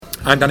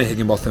I'm Danny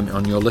Higginbotham,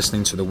 and you're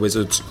listening to the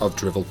Wizards of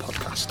Drivel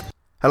podcast.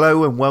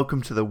 Hello and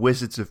welcome to the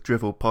Wizards of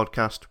Drivel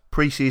podcast.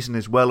 Pre-season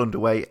is well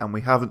underway and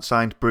we haven't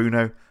signed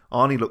Bruno.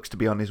 Arnie looks to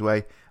be on his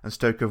way, and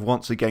Stoke have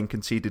once again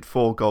conceded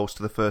 4 goals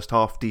to the first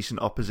half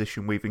decent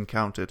opposition we've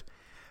encountered.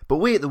 But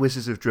we at the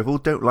Wizards of Drivel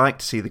don't like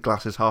to see the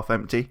glasses half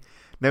empty.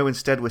 No,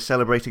 instead we're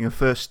celebrating a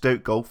first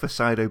Stoke goal for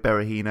Saido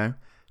Berahino,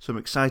 some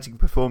exciting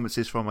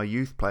performances from our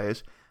youth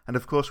players, and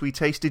of course we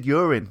tasted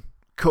urine,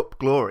 cup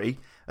glory,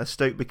 as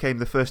Stoke became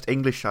the first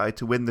English side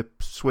to win the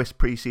Swiss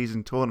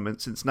pre-season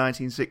tournament since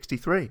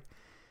 1963.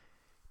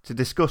 To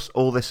discuss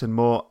all this and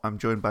more, I'm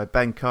joined by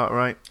Ben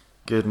Cartwright.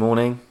 Good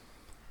morning.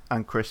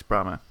 And Chris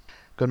Brammer.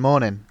 Good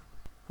morning.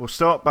 We'll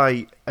start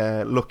by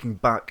looking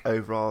back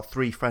over our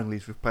 3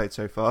 friendlies we've played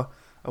so far.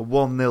 A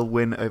 1-0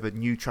 win over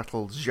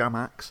Neuchâtel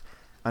Xamax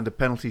and a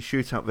penalty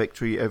shootout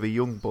victory over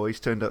Young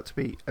Boys turned out to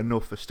be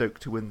enough for Stoke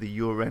to win the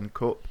Uren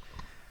Cup.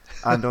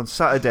 And on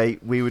Saturday,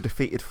 we were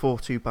defeated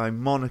 4-2 by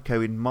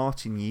Monaco in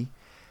Martigny.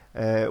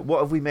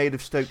 What have we made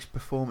of Stoke's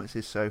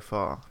performances so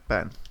far,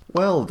 Ben?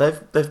 Well,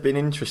 they've been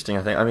interesting,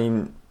 I think. I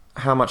mean,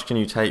 how much can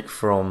you take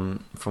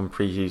from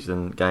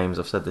pre-season games?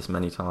 I've said this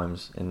many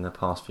times in the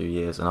past few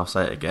years, and I'll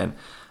say it again.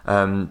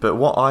 But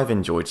what I've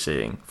enjoyed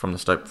seeing from the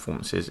Stoke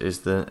performances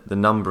is the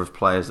number of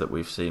players that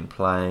we've seen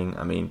playing.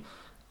 I mean,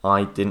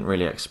 I didn't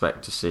really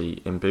expect to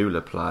see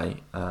Imbula play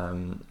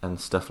and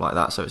stuff like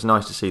that, so it's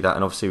nice to see that.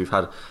 And obviously we've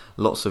had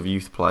lots of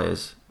youth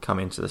players come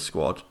into the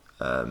squad,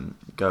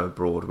 go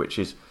abroad,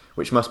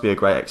 which must be a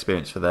great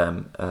experience for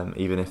them,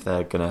 even if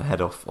they're going to head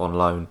off on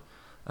loan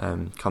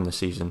come the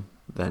season.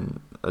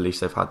 Then at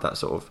least they've had that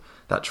sort of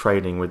that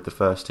training with the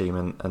first team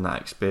and that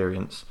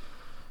experience.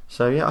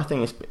 So yeah, I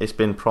think it's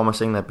been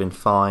promising. They've been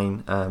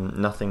fine,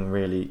 nothing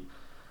really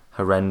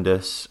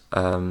horrendous.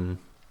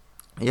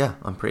 Yeah,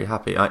 I'm pretty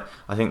happy. I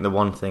think the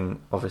one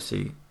thing,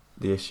 obviously,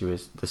 the issue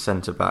is the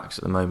centre backs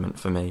at the moment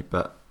for me.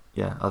 But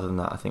yeah, other than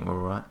that, I think we're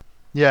all right.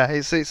 Yeah,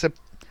 it's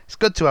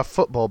good to have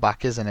football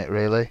back, isn't it?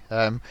 Really,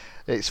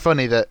 it's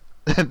funny that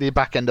the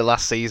back end of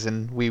last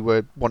season we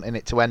were wanting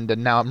it to end,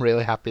 and now I'm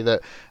really happy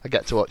that I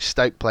get to watch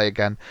Stoke play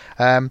again.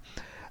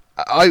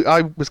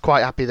 I was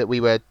quite happy that we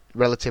were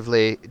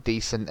relatively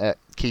decent at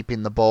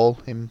keeping the ball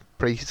in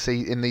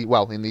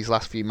these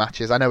last few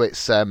matches. I know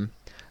it's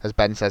as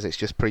Ben says, it's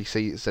just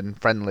pre-season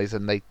friendlies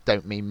and they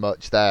don't mean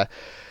much. They're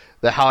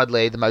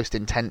hardly the most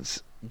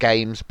intense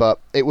games, but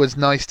it was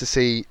nice to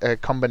see a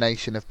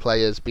combination of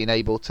players being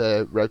able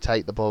to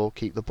rotate the ball,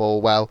 keep the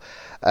ball well.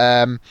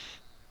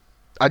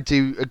 I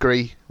do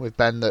agree with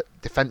Ben that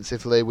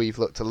defensively we've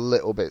looked a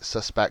little bit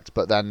suspect,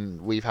 but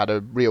then we've had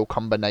a real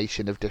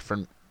combination of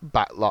different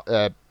back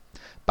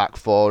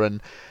four,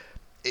 and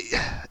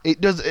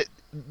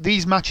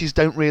these matches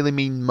don't really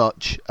mean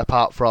much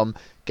apart from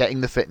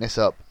getting the fitness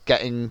up,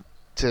 getting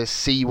to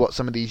see what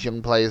some of these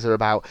young players are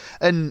about.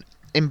 And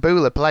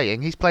Imbula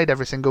playing, he's played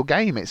every single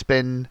game. It's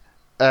been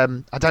I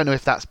don't know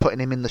if that's putting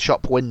him in the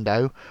shop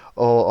window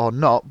or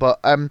not, but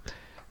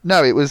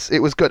no, it was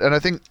good. And I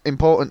think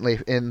importantly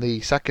in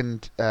the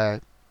second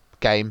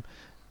game,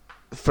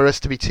 for us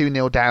to be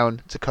 2-0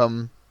 down to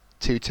come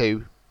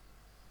 2-2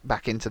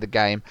 back into the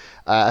game,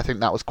 I think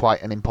that was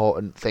quite an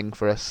important thing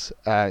for us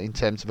in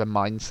terms of a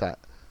mindset.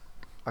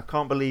 I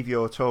can't believe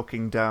you're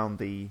talking down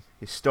the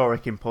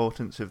historic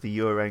importance of the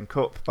Uren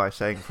Cup by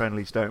saying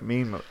friendlies don't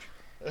mean much.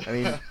 I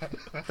mean,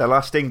 the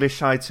last English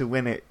side to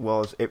win it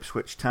was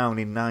Ipswich Town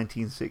in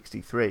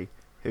 1963,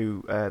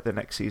 who the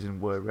next season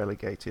were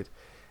relegated.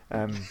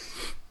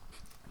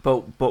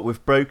 But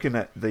we've broken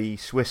at the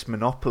Swiss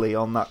monopoly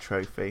on that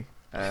trophy.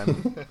 I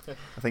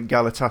think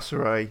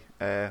Galatasaray,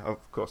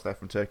 of course they're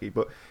from Turkey,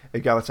 but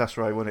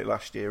Galatasaray won it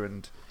last year,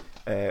 and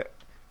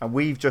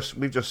we've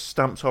just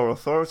stamped our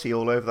authority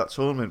all over that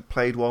tournament.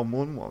 Played one,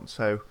 won one.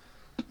 So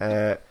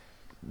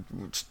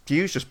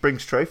Hughes just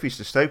brings trophies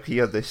to Stoke. He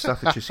had the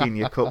Staffordshire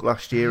Senior Cup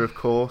last year, of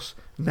course.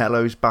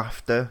 Nello's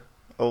BAFTA,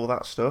 all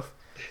that stuff.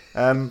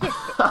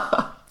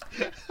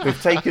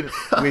 We've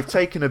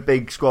taken a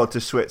big squad to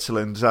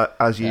Switzerland,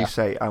 as you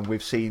say, and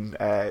we've seen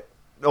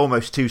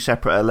almost 2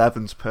 separate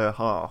 11s per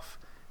half,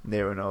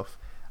 near enough.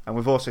 And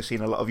we've also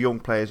seen a lot of young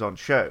players on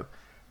show.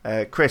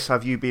 Chris,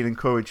 have you been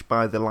encouraged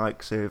by the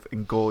likes of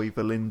Ngoy,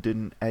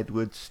 Verlinden,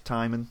 Edwards,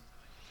 Timon?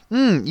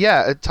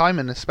 Yeah,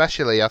 Timon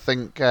especially. I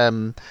think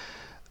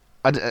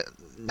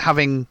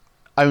having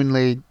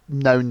only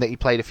known that he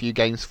played a few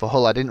games for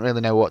Hull, I didn't really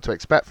know what to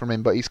expect from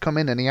him, but he's come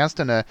in and he has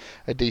done a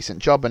decent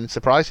job, and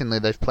surprisingly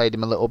they've played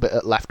him a little bit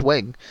at left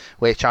wing,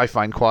 which I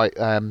find quite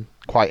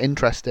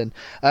interesting.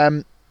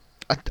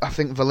 I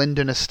think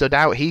Verlinden has stood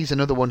out. He's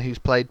another one who's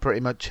played pretty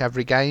much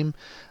every game.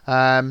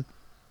 And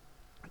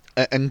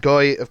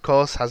Ngoy, of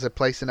course, has a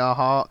place in our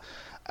heart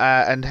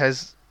and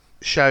has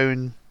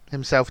shown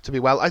himself to be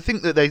well. I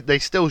think that they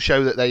still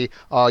show that they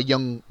are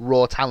young,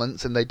 raw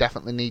talents, and they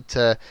definitely need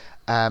to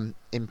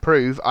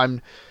improve.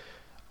 I'm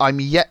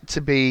yet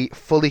to be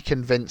fully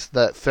convinced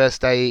that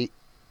first day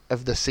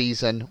of the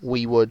season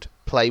we would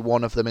play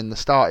one of them in the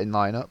starting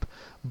lineup,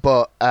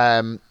 But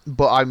there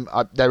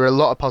are a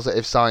lot of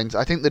positive signs.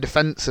 I think the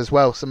defence as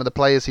well. Some of the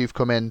players who've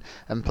come in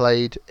and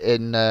played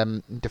in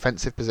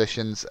defensive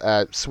positions,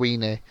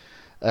 Sweeney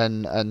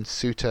and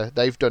Suter,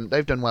 they've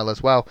done well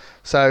as well.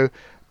 So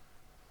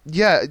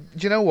yeah,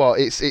 do you know what?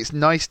 It's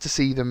nice to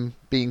see them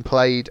being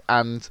played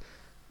and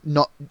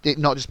not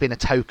just being a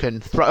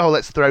token.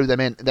 Let's throw them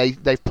in.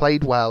 They've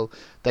played well.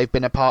 They've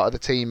been a part of the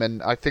team,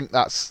 and I think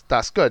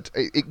that's good.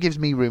 It gives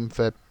me room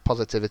for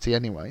positivity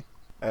anyway.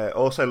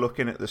 Also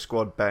looking at the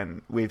squad,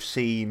 Ben, we've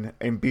seen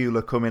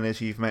Mbula come in,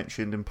 as you've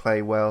mentioned, and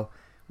play well.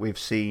 We've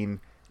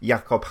seen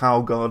Jakob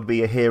Haugaard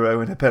be a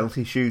hero in a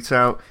penalty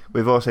shootout.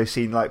 We've also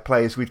seen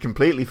players we'd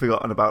completely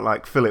forgotten about,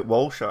 like Philip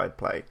Walscheid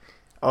play.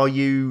 Are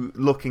you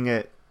looking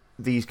at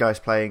these guys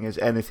playing as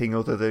anything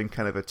other than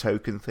kind of a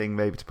token thing,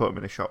 maybe to put them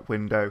in a shop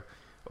window?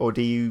 Or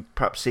do you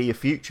perhaps see a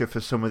future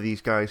for some of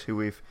these guys who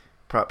we've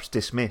perhaps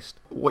dismissed?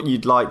 What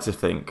you'd like to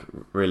think,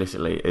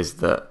 realistically, is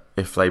that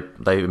if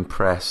they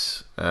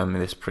impress in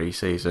this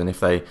pre-season,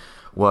 if they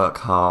work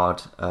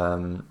hard,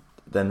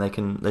 then they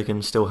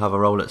can still have a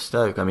role at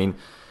Stoke. I mean,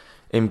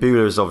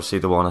 Mbula is obviously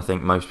the one I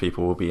think most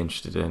people will be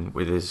interested in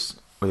with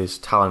his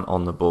talent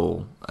on the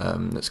ball.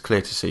 That's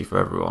clear to see for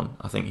everyone.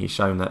 I think he's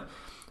shown that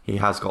he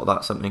has got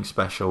that something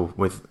special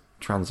with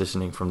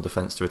transitioning from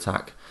defence to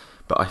attack.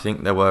 But I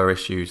think there were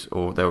issues,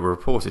 or there were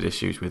reported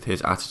issues with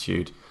his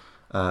attitude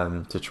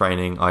to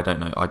training. I don't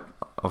know.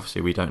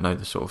 Obviously, we don't know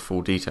the sort of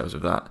full details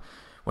of that,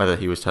 whether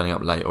he was turning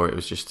up late or it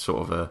was just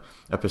sort of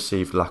a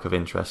perceived lack of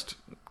interest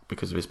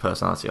because of his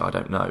personality. I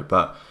don't know.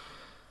 But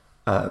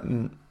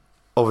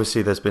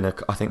obviously, I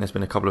think there's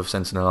been a couple of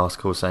Sentinel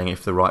articles saying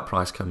if the right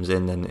price comes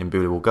in, then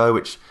Mbula will go,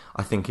 which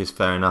I think is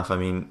fair enough. I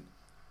mean,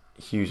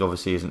 Hughes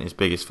obviously isn't his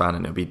biggest fan,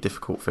 and it'll be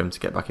difficult for him to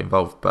get back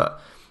involved.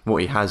 But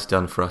what he has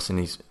done for us in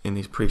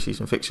these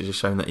pre-season fixtures has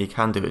shown that he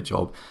can do a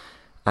job.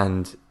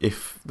 And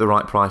if the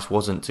right price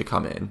wasn't to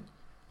come in,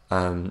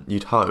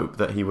 you'd hope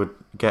that he would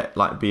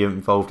be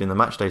involved in the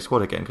matchday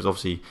squad again, because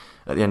obviously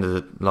at the end of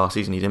the last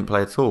season he didn't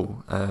play at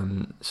all.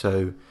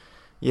 So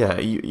yeah,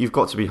 you've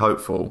got to be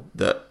hopeful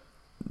that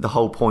the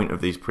whole point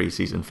of these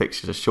pre-season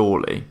fixtures are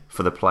surely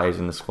for the players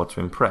in the squad to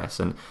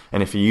impress, and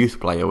if a youth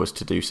player was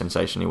to do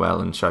sensationally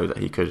well and show that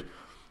he could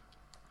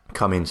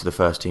come into the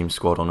first team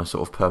squad on a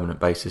sort of permanent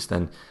basis,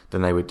 then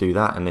they would do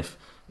that. And if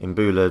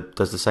Mbula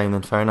does the same,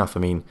 then fair enough. I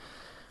mean,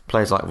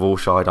 players like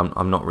Walscheid,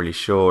 I'm not really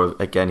sure.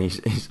 Again,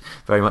 he's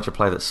very much a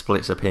player that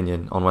splits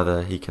opinion on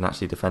whether he can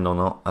actually defend or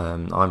not.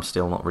 I'm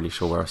still not really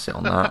sure where I sit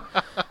on that.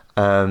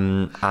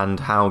 And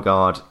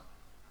Haugaard,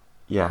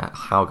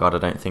 I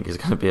don't think is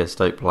going to be a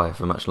Stoke player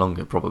for much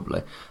longer,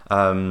 probably.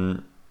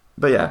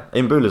 But yeah,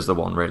 Mbula's the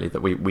one really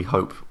that we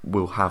hope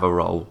will have a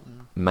role,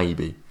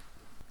 maybe.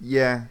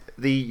 Yeah,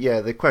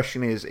 the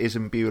question is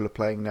Mbula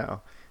playing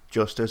now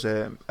just as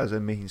a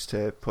means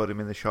to put him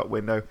in the shop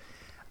window?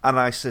 And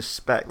I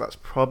suspect that's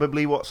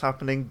probably what's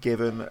happening,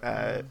 given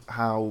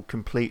how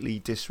completely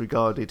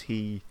disregarded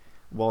he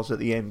was at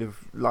the end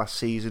of last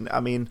season. I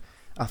mean,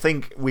 I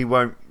think we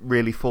won't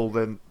really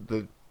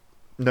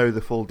know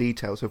the full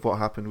details of what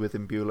happened with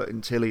Mbula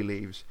until he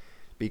leaves,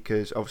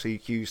 because obviously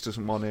Hughes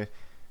doesn't want to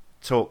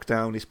talk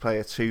down his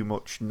player too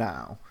much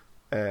now,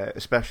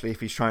 especially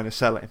if he's trying to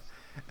sell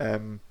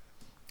him.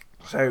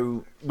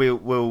 So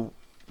we'll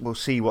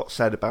see what's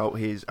said about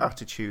his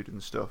attitude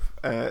and stuff.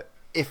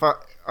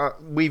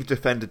 We've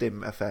defended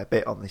him a fair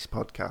bit on this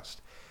podcast,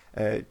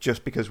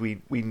 just because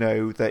we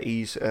know that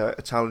he's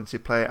a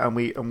talented player, and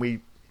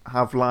we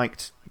have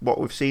liked what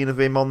we've seen of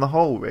him on the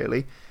whole,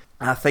 really.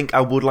 I think I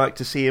would like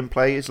to see him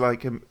play as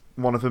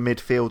one of a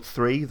midfield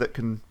three that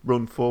can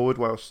run forward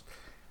whilst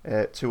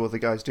two other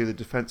guys do the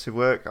defensive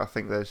work. I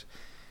think there's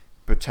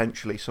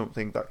potentially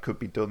something that could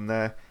be done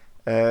there.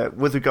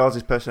 With regards to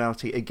his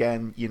personality,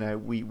 again,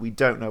 we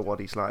don't know what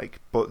he's like,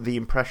 but the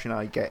impression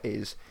I get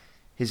is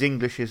his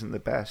English isn't the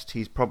best.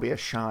 He's probably a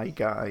shy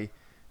guy,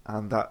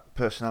 and that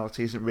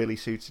personality isn't really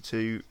suited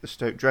to the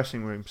Stoke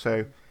dressing room.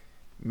 So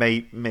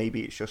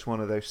maybe it's just one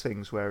of those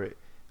things where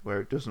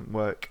it doesn't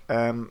work.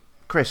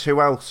 Chris,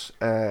 who else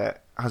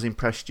has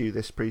impressed you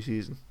this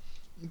pre-season?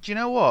 Do you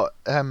know what?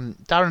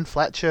 Darren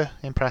Fletcher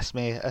impressed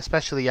me,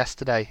 especially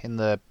yesterday in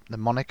the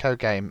Monaco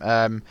game.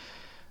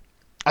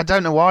 I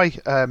don't know why,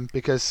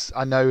 because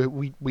I know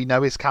we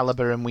know his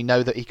calibre and we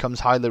know that he comes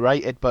highly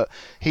rated, but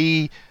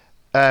he,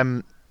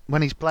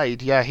 when he's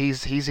played,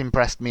 he's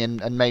impressed me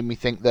and made me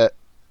think that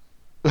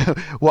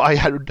what I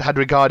had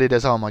regarded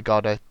as, oh my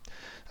God,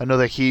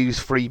 another Hughes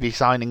freebie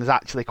signing is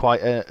actually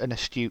quite an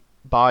astute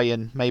buy,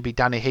 and maybe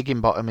Danny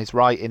Higginbottom is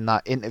right in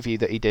that interview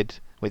that he did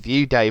with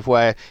you, Dave,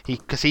 where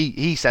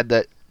he said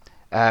that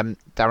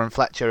Darren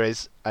Fletcher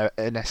is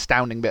an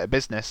astounding bit of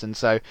business, and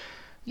so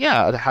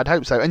yeah, I'd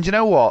hope so. And you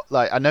know what?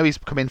 I know he's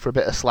come in for a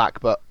bit of slack,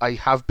 but I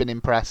have been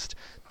impressed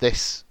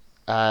this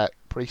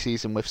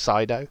pre-season with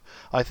Saido.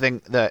 I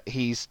think that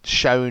he's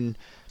shown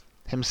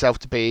himself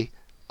to be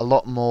a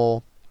lot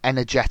more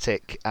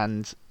energetic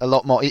and a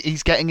lot more.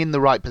 He's getting in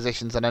the right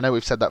positions, and I know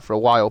we've said that for a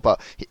while,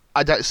 but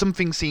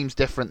something seems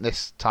different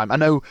this time. I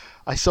know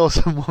I saw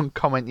someone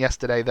comment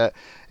yesterday that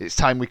it's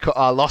time we cut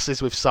our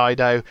losses with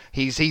Saido.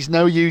 He's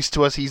no use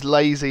to us. He's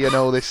lazy and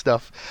all this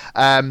stuff.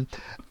 And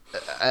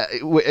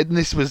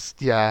this was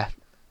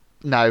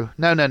no.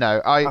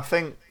 I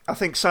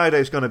think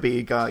Saido's going to be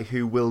a guy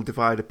who will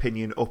divide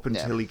opinion up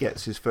until he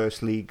gets his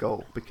first league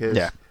goal because.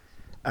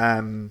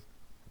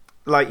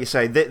 Like you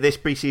say, this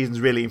pre-season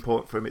is really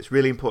important for him. It's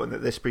really important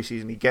that this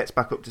pre-season he gets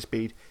back up to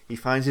speed. He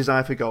finds his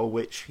eye for goal,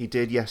 which he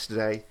did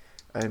yesterday,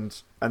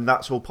 and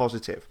that's all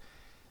positive.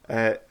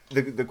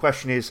 The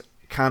question is,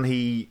 can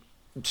he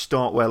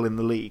start well in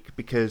the league?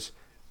 Because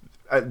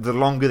the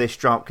longer this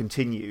drought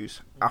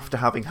continues, after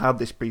having had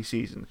this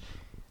pre-season,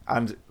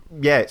 and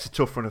it's a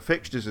tough run of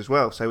fixtures as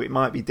well, so it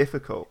might be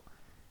difficult.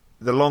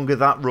 The longer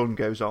that run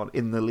goes on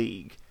in the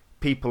league,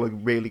 people are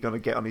really going to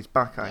get on his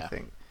back, I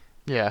think.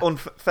 Yeah,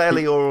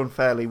 fairly or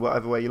unfairly,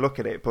 whatever way you look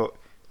at it, but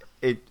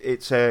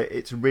it's a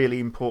really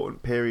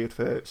important period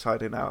for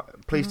Saido now.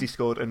 Pleased he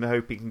scored, and I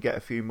hope he can get a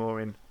few more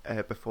in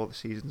before the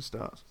season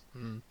starts.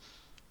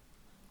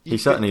 He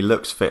certainly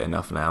looks fit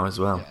enough now as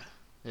well.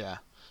 Yeah,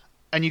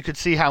 and you could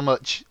see how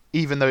much,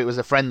 even though it was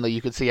a friendly,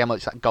 you could see how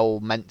much that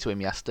goal meant to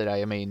him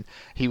yesterday. I mean,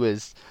 he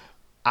was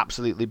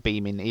absolutely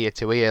beaming ear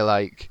to ear.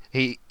 Like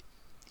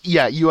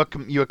you are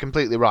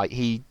completely right.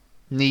 He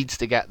needs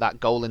to get that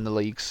goal in the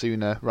league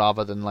sooner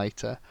rather than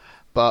later.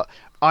 But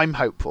I'm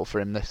hopeful for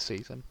him this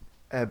season.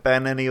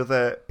 Ben, any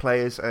other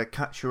players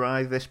catch your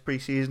eye this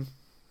pre-season?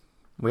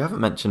 We haven't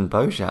mentioned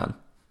Bojan.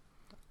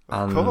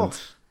 Of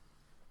course.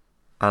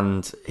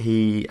 And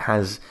he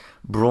has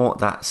brought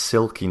that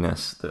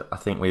silkiness that I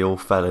think we all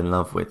fell in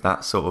love with,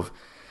 that sort of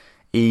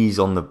ease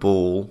on the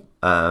ball,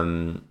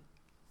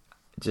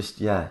 just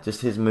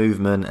his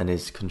movement and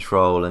his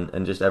control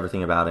and just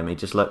everything about him. He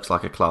just looks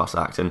like a class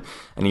act, and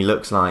he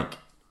looks like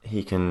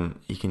he can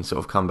sort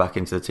of come back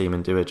into the team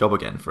and do a job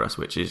again for us,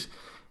 which is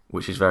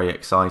very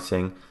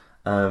exciting.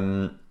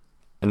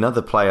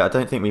 Another player, I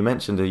don't think we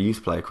mentioned a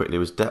youth player quickly,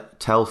 was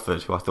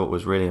Telford, who I thought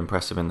was really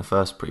impressive in the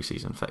first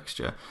pre-season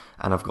fixture,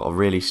 and I've got a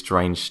really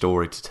strange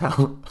story to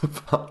tell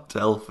about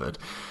Telford.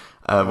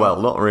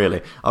 Well, not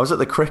really. I was at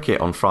the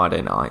cricket on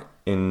Friday night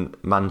in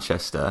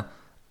Manchester,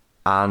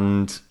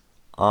 and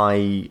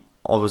I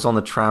was on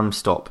the tram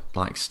stop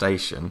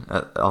station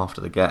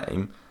after the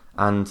game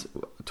and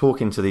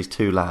talking to these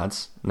two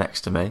lads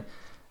next to me.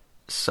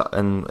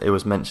 And it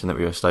was mentioned that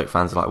we were Stoke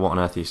fans. Like, what on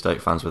earth are you Stoke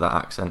fans with that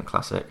accent?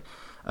 Classic.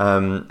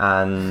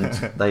 And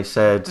they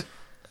said,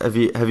 "Have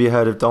you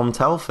heard of Dom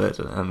Telford?"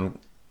 And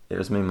it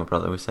was me and my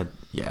brother. We said,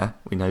 "Yeah,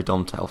 we know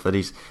Dom Telford.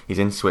 He's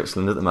in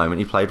Switzerland at the moment.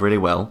 He played really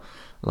well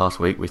last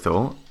week, we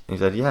thought." He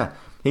said, "Yeah,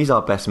 he's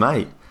our best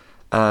mate."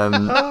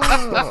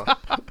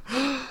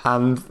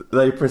 And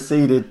they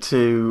proceeded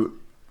to,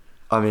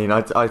 I mean,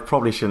 I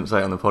probably shouldn't say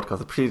it on the podcast.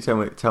 They proceeded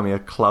to tell me a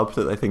club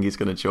that they think he's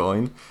going to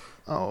join.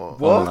 Oh,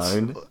 what?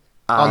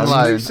 On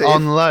loan.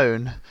 On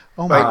loan.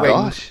 Oh my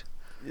gosh.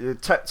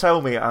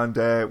 Tell me,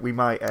 and we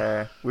might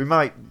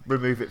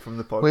remove it from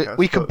the podcast.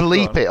 We could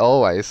bleep it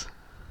always.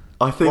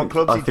 I think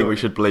we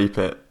should bleep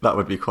it. That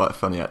would be quite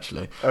funny,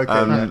 actually.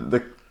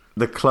 Okay.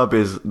 The club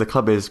is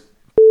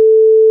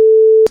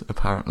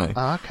apparently.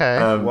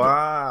 Okay.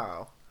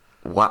 Wow.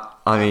 What?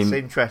 I mean,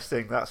 that's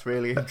interesting. That's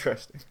really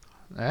interesting.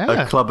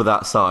 Yeah. A club of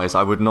that size,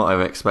 I would not have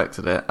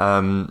expected it.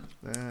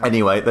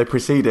 Anyway, they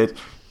proceeded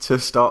to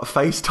start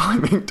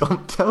FaceTiming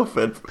Dom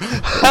Telford.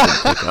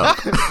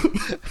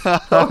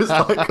 I was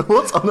like,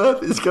 what on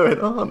earth is going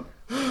on?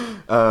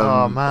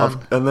 Oh, man.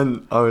 And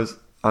then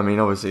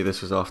obviously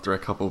this was after a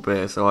couple of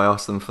beers, so I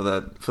asked them for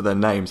their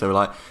names. They were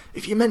like,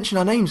 "If you mention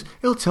our names,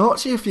 he'll talk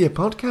to you for your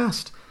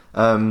podcast."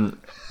 And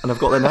I've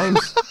got their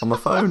names on my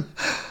phone.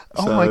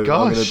 Oh my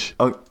gosh.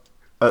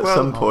 At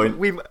some point...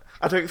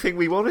 I don't think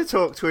we want to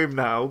talk to him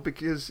now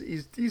because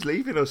he's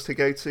leaving us to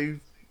go to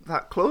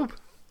that club.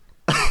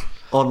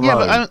 On loan. Yeah,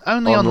 but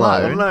only on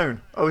loan. On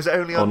loan. Oh, is it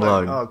only on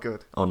loan? Oh,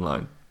 good. On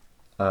loan.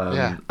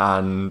 Yeah.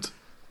 And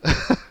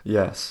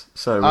yes,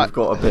 so we've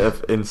got a bit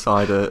of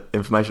insider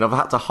information. I've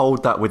had to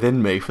hold that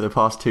within me for the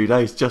past 2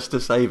 days just to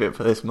save it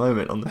for this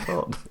moment on the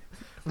pod.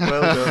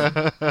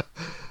 Well done.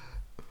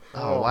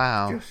 Oh,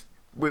 wow.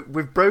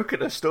 We've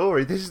broken a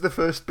story. This is the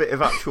first bit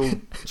of actual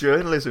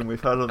journalism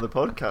we've had on the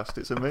podcast.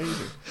 It's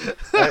amazing.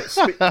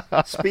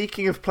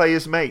 Speaking of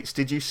players' mates,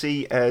 did you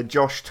see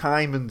Josh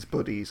Tymon's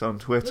buddies on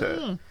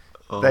Twitter?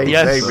 They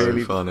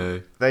really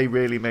funny. They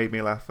really made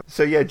me laugh.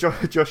 So yeah,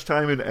 Josh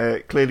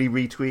Tymon clearly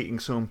retweeting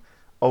some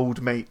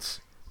old mates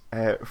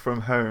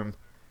from home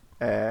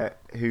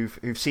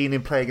who've seen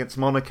him play against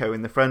Monaco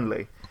in the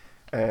friendly.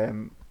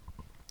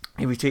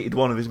 He retweeted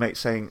one of his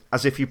mates saying,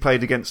 "As if you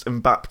played against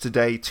Mbappe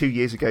today. 2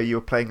 years ago you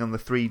were playing on the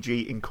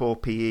 3G in core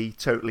PE.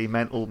 Totally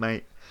mental,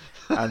 mate."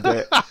 And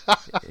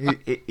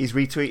he's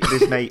retweeted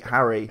his mate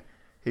Harry,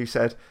 who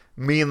said,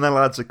 "Me and the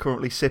lads are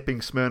currently sipping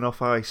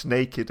Smirnoff Ice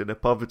naked in a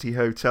poverty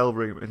hotel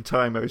room, and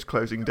Tymo's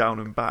closing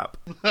down Mbappe."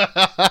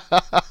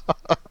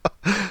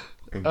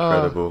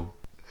 Incredible.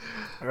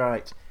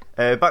 Right.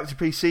 Back to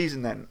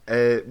pre-season then.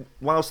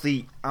 Whilst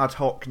the ad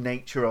hoc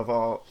nature of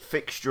our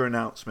fixture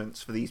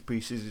announcements for these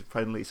pre-season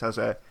friendlies has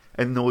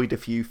annoyed a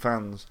few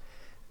fans,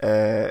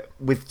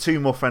 with 2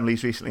 more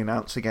friendlies recently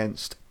announced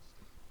against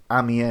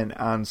Amiens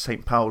and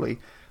St. Pauli,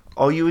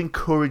 are you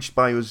encouraged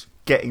by us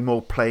getting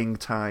more playing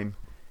time?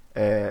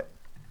 Are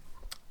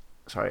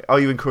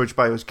you encouraged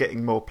by us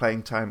getting more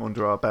playing time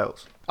under our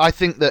belts? I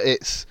think that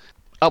it's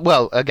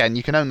well, again,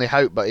 you can only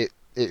hope, but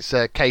it's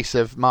a case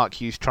of Mark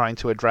Hughes trying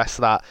to address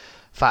that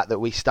fact that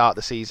we start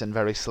the season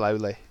very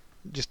slowly.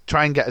 Just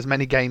try and get as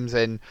many games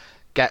in,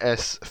 get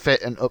us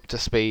fit and up to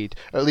speed.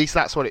 At least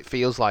that's what it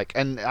feels like.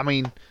 And I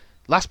mean,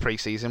 last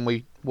pre-season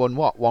we won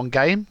 1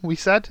 game, we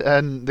said,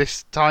 and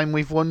this time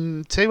we've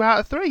won 2 out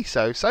of 3.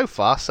 So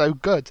far so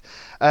good.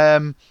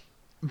 But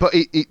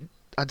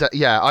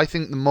I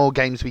think the more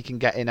games we can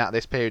get in at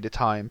this period of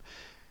time,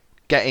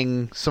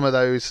 getting some of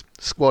those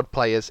squad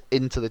players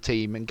into the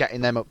team and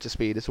getting them up to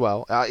speed as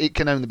well, it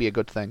can only be a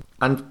good thing.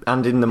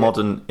 And in the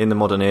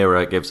modern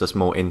era, it gives us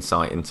more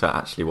insight into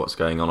actually what's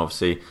going on.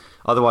 Obviously,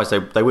 otherwise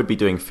they would be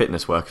doing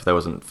fitness work if there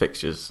wasn't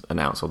fixtures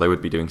announced, or they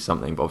would be doing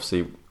something. But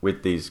obviously,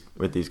 with these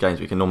games,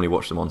 we can normally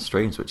watch them on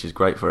streams, which is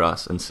great for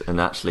us, and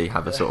actually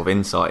have a sort of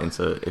insight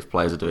into if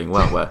players are doing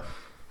well. Where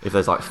if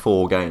there's like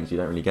 4 games, you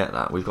don't really get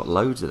that. We've got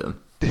loads of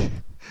them.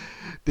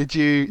 Did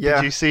you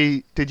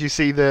see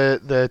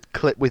the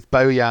clip with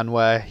Bojan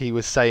where he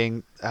was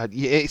saying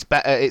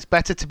it's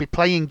better to be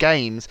playing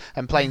games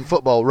and playing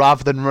football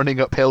rather than running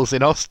up hills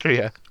in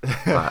Austria?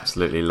 I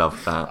absolutely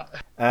love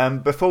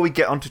that. Before we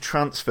get on to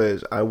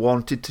transfers, I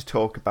wanted to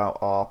talk about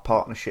our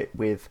partnership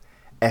with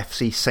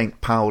FC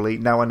St. Pauli.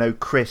 Now I know,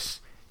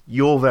 Chris,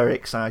 you're very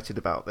excited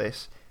about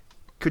this.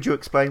 Could you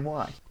explain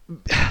why?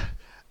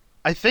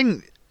 I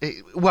think,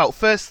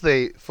 first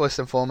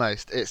and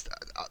foremost,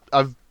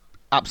 I've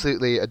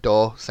absolutely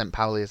adore St.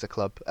 Pauli as a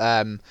club.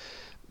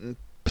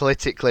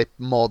 Politically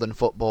more than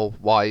football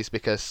wise,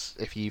 because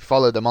if you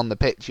follow them on the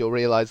pitch, you'll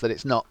realise that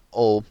it's not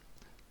all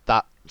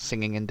that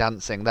singing and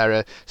dancing. They're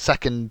a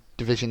 2nd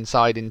division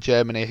side in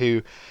Germany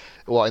who,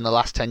 in the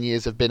last 10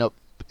 years have been up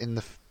in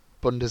the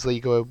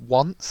Bundesliga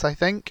once, I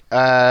think.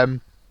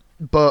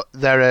 But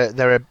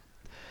they're an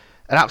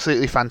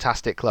absolutely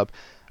fantastic club.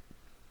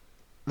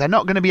 They're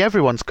not going to be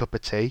everyone's cup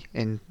of tea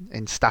in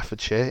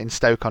Staffordshire, in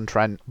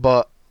Stoke-on-Trent,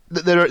 but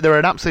they're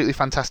an absolutely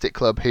fantastic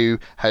club who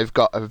have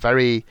got a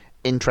very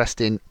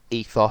interesting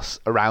ethos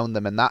around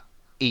them, and that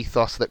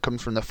ethos that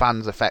comes from the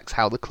fans affects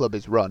how the club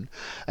is run.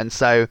 And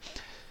so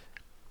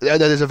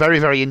there's a very,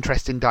 very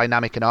interesting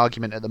dynamic and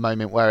argument at the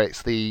moment where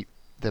it's the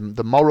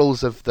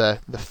morals of the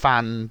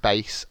fan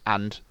base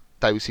and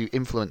those who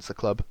influence the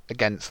club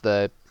against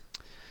the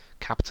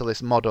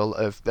capitalist model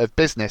of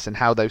business, and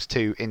how those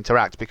two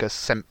interact, because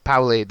St.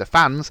 Pauli, the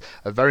fans,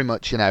 are very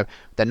much, they're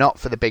not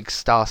for the big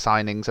star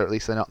signings, or at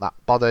least they're not that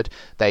bothered.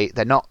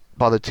 They're not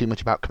bothered too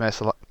much about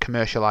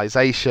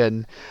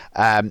commercialization.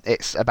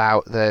 It's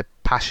about the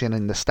passion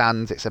in the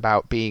stands. It's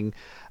about being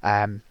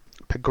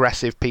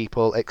progressive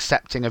people,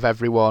 accepting of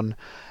everyone.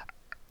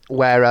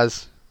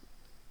 Whereas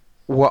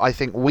what I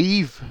think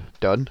we've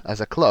done as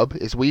a club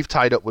is we've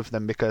tied up with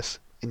them because,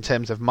 in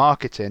terms of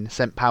marketing,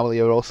 St. Pauli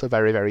are also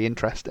very, very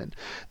interesting.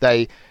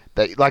 They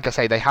like I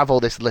say, they have all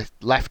this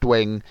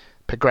left-wing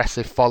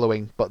progressive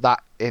following, but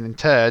that in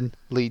turn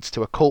leads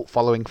to a cult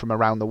following from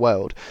around the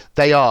world.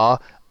 They are,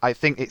 I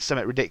think it's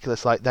something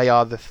ridiculous, like they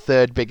are the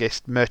 3rd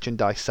biggest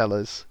merchandise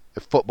sellers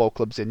of football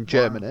clubs in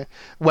Germany.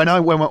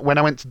 Wow. When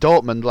I went to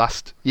Dortmund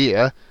last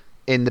year,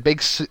 in the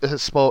big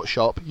sports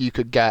shop, you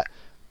could get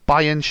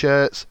Bayern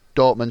shirts,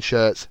 Dortmund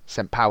shirts,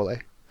 St.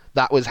 Pauli.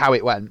 That was how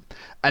it went.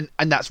 And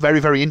that's very,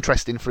 very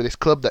interesting for this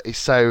club that is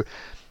so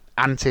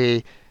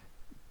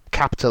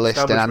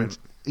anti-capitalist. And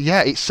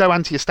it's so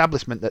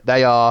anti-establishment that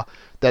they're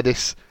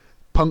this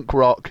punk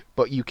rock,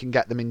 but you can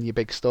get them in your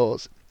big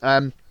stores.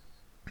 And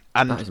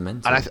that is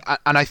mental.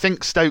 And I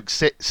think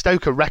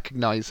Stoke are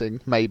recognising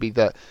maybe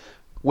that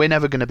we're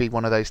never going to be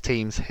one of those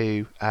teams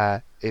who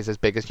is as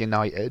big as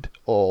United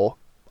or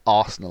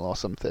Arsenal or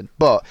something.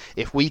 But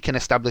if we can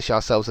establish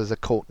ourselves as a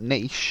cult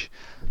niche,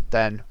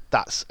 then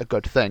that's a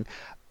good thing.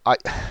 I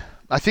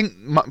think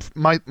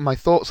my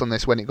thoughts on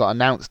this when it got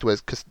announced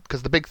was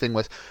because the big thing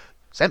was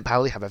St.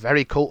 Pauli have a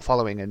very cult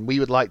following, and we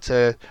would like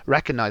to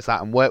recognise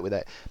that and work with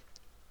it.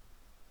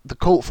 The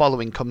cult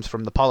following comes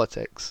from the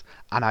politics,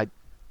 and I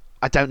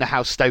don't know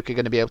how Stoke are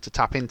going to be able to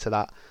tap into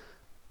that.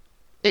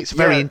 It's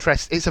very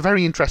It's a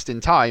very interesting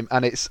time,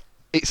 and it's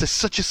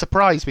such a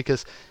surprise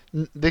because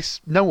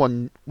no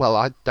one. Well,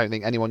 I don't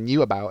think anyone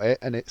knew about it,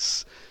 and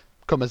it's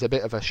come as a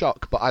bit of a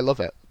shock. But I love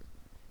it.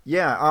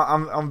 Yeah,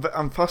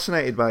 I'm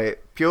fascinated by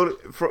it purely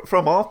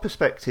from our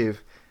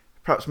perspective,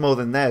 perhaps more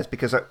than theirs,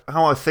 because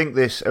how I think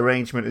this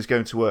arrangement is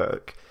going to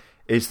work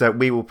is that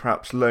we will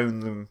perhaps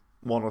loan them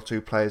 1 or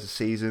 2 players a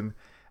season,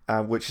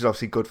 which is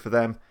obviously good for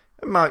them.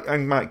 It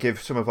might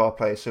give some of our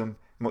players some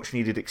much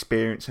needed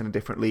experience in a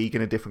different league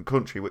in a different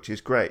country, which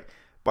is great.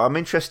 But I'm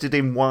interested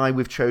in why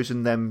we've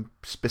chosen them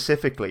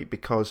specifically,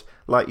 because,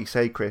 like you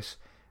say, Chris,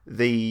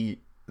 the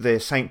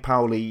St.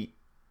 Pauli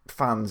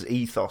fans'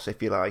 ethos,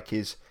 if you like,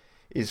 is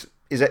is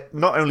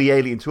not only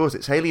alien to us,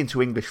 it's alien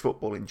to English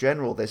football in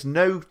general. There's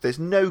no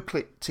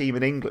team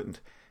in England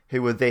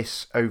who are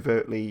this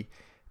overtly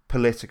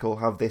political,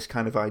 have this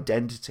kind of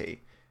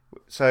identity.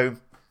 So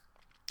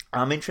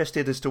I'm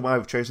interested as to why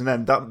we've chosen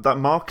them. That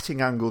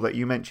marketing angle that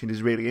you mentioned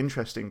is really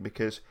interesting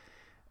because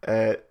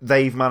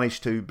they've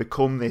managed to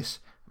become this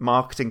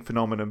marketing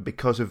phenomenon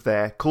because of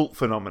their cult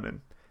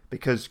phenomenon,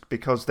 because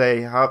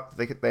they have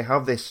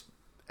this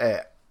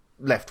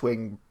left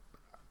wing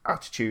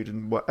attitude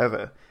and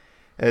whatever.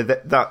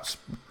 That's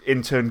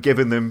in turn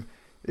given them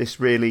this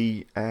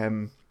really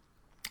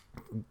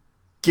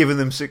given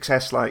them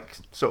success, like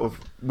sort of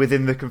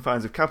within the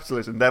confines of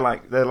capitalism. They're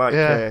like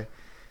a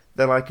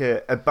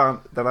band.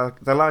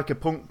 They're like a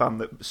punk band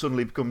that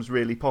suddenly becomes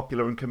really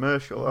popular and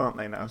commercial, aren't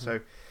they now?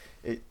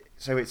 Mm-hmm.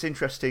 So it's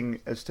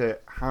interesting as to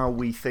how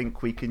we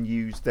think we can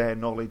use their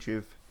knowledge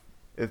of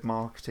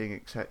marketing,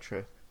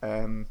 etc.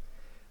 I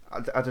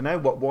don't know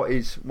what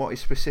is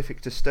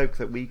specific to Stoke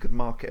that we could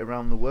market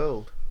around the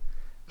world.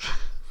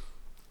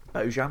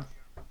 Bojan.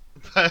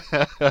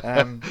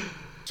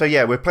 So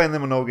yeah, we're playing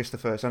them on August the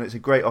 1st, and it's a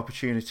great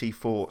opportunity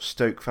for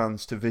Stoke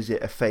fans to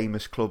visit a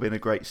famous club in a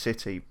great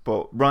city.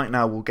 But right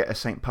now we'll get a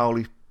St.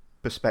 Pauli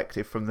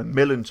perspective from the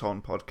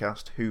Millenton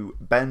podcast, who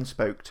Ben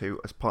spoke to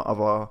as part of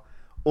our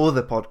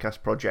other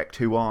podcast project,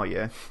 Who Are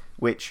You?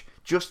 Which,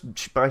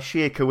 just by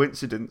sheer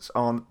coincidence,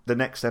 on the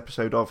next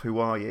episode of Who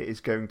Are You is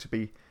going to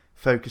be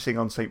focusing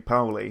on St.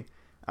 Pauli.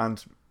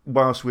 And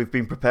whilst we've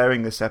been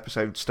preparing this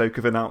episode, Stoke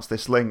have announced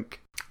this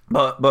link.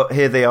 But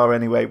here they are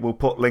anyway. We'll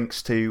put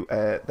links to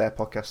their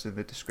podcast in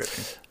the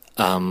description.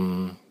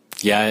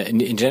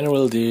 In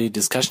general, the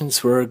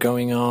discussions were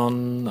going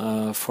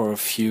on for a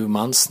few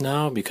months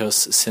now, because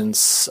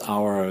since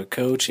our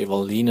coach,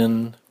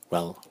 Evalinen,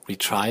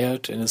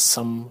 retired in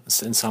some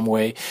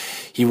way,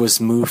 he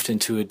was moved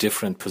into a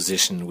different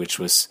position, which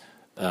was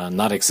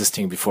not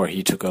existing before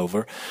he took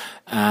over.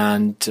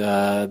 And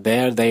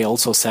there they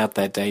also said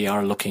that they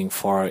are looking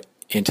for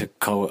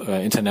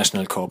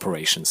international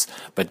cooperations.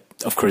 But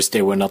of course,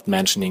 they were not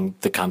mentioning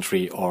the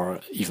country or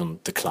even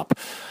the club.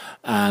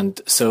 And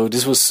so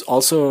this was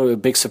also a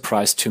big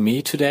surprise to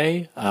me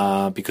today,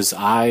 because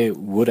I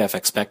would have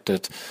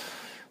expected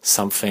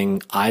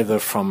something either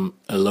from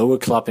a lower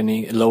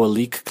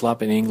league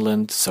club in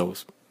England, so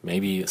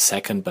maybe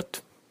second,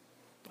 but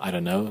I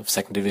don't know,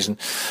 second division,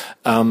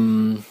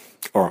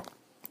 or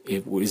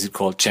is it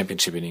called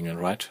championship in England,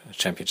 right?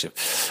 Championship.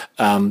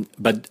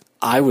 But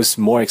I was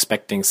more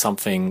expecting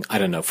something, I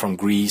don't know, from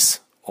Greece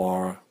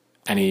or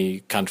any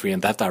country in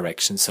that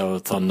direction.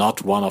 So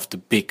not one of the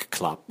big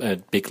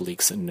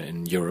leagues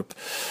in Europe.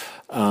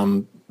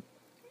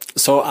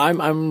 So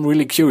I'm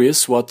really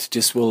curious what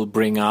this will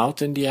bring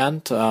out in the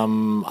end.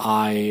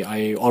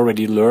 I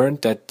already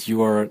learned that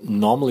you are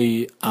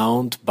normally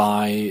owned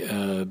by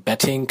a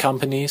betting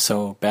company,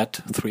 so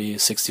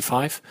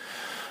Bet365,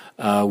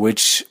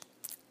 which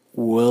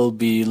will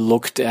be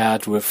looked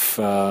at with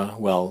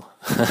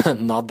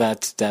not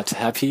that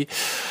happy,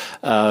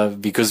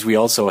 because we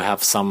also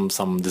have some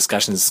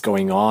discussions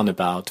going on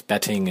about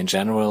betting in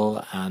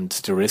general and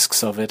the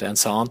risks of it and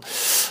so on.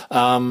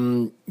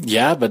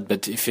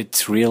 But if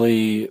it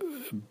really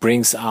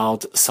brings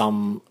out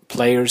some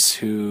players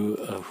who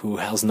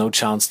has no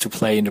chance to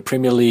play in the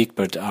Premier League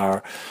but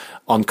are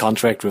on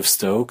contract with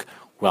Stoke,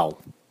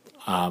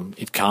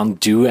 it can't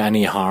do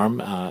any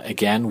harm.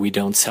 Again, we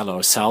don't sell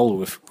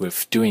ourselves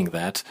with doing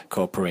that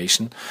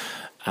cooperation.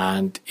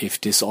 And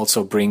if this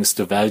also brings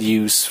the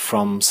values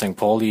from St.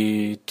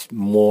 Pauli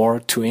more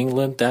to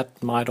England,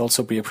 that might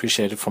also be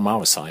appreciated from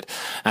our side.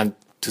 And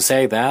to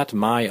say that,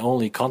 my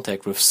only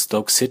contact with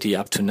Stoke City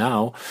up to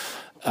now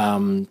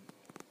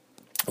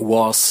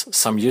was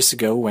some years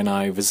ago when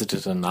I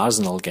visited an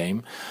Arsenal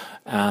game.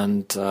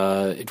 And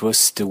it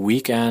was the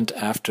weekend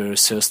after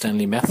Sir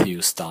Stanley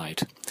Matthews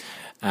died.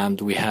 And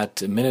we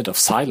had a minute of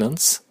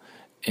silence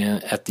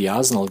at the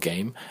Arsenal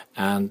game,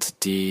 and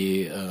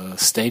the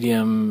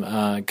stadium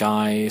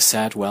guy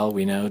said,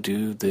 we now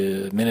do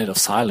the minute of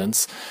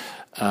silence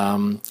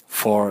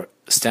for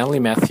Stanley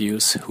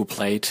Matthews, who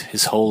played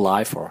his whole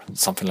life or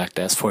something like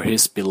that for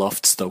his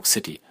beloved Stoke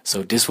City.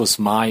 So this was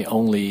my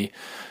only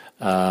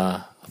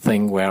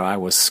thing where I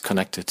was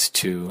connected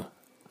to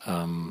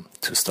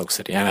Stoke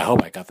City, and I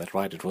hope I got that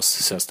right. It was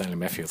Sir Stanley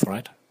Matthews,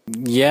 right?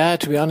 Yeah,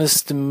 to be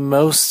honest,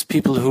 most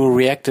people who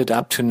reacted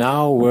up to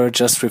now were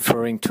just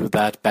referring to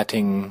that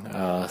betting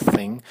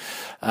thing.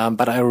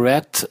 But I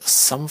read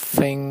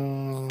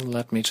something,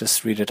 let me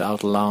just read it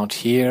out loud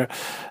here.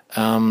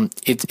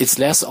 It's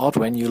less odd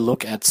when you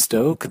look at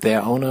Stoke.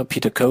 Their owner,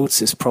 Peter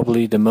Coates, is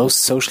probably the most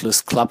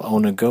socialist club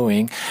owner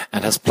going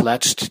and has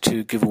pledged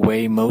to give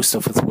away most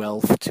of his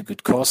wealth to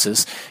good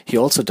causes. He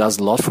also does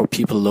a lot for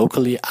people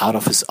locally out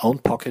of his own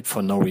pocket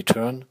for no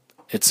return.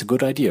 It's a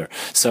good idea.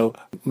 So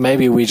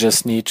maybe we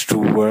just need to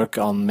work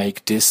on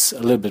make this a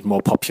little bit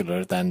more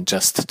popular than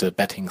just the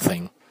betting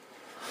thing.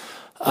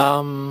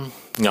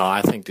 No,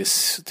 I think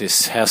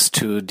this has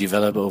to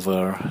develop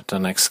over the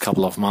next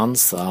couple of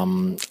months.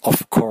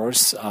 Of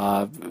course,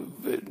 I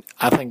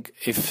think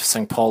if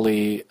St.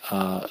 Pauli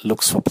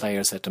looks for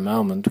players at the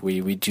moment,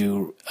 we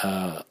do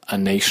a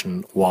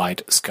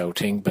nationwide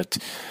scouting, but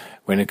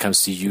when it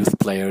comes to youth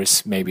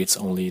players, maybe it's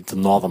only the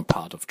northern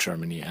part of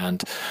Germany.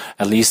 And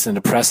at least in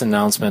the press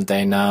announcement,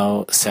 they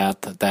now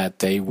said that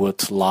they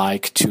would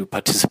like to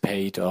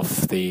participate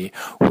of the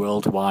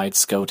worldwide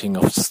scouting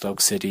of Stoke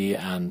City.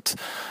 And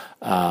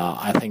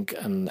I think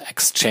an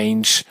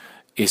exchange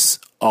is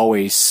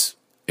always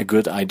a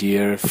good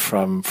idea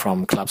from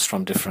clubs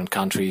from different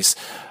countries.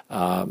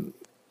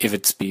 If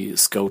it's be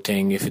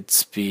scouting, if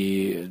it's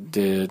be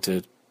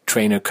the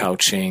trainer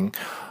coaching,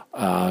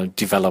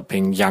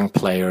 developing young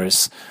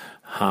players,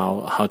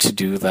 how to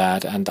do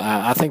that, and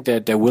I think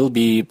that there will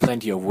be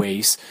plenty of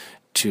ways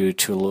to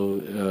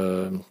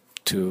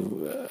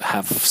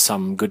have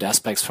some good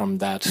aspects from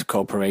that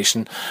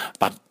cooperation,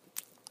 but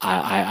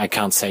I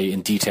can't say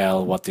in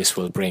detail what this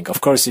will bring.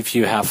 Of course, if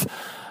you have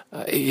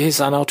is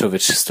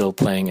Arnautovic still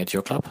playing at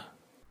your club?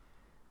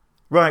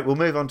 Right, we'll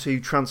move on to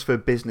transfer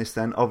business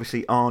then.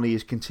 Obviously, Arnie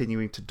is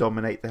continuing to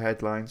dominate the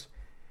headlines.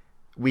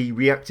 We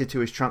reacted to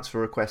his transfer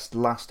request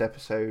last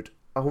episode.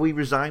 Are we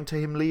resigned to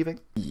him leaving?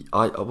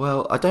 I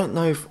don't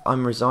know if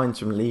I'm resigned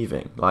to him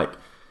leaving. Like,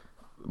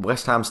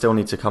 West Ham still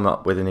need to come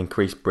up with an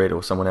increased bid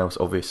or someone else,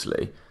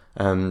 obviously.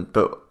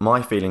 But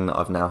my feeling that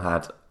I've now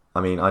had, I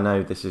mean, I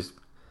know this is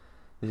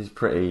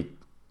pretty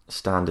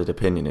standard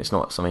opinion. It's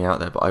not something out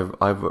there, but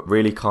I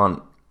really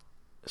can't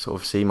sort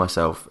of see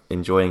myself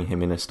enjoying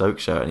him in a Stoke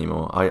shirt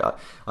anymore.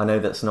 I know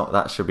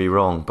that should be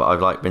wrong, but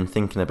I've been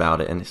thinking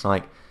about it, and it's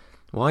like,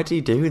 why do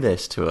you do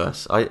this to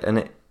us?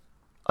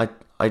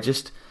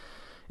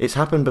 It's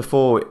happened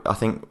before. I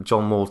think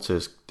John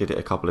Walters did it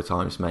a couple of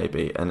times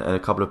maybe, and a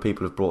couple of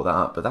people have brought that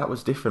up, but that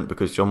was different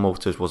because John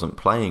Walters wasn't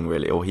playing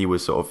really, or he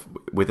was sort of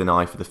with an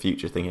eye for the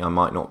future, thinking I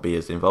might not be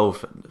as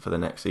involved for the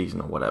next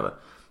season or whatever.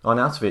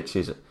 Arnautovic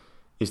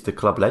is the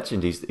club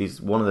legend.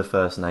 He's one of the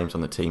first names on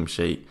the team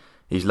sheet.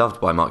 He's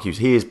loved by Mark Hughes.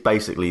 He is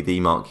basically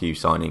the Mark Hughes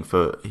signing.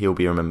 He'll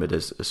be remembered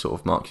as sort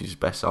of Mark Hughes'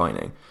 best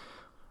signing.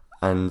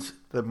 And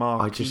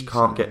I just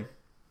can't get...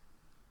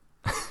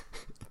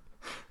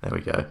 There we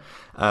go.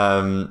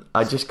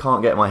 I just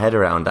can't get my head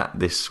around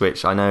this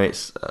switch. I know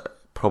it's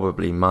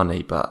probably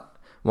money, but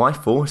why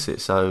force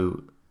it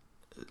so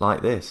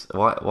like this?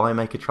 Why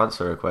make a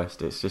transfer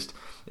request? It's just,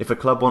 if a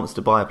club wants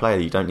to buy a player,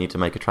 you don't need to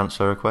make a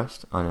transfer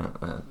request. I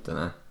don't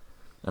know.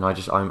 And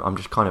I'm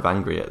just kind of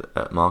angry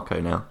at Marco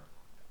now.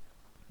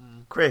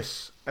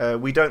 Chris,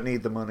 we don't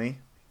need the money.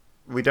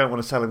 We don't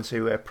want to sell him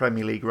to a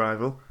Premier League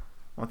rival.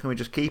 Why can't we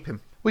just keep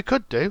him? We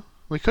could do.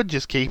 We could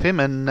just keep him,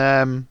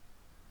 and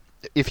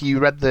if you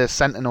read the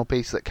Sentinel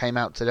piece that came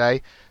out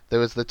today, there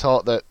was the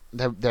talk that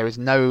there is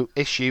no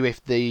issue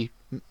if the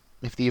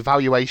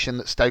evaluation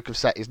that Stoke have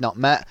set is not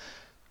met.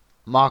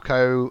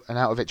 Marco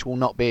Arnautovic will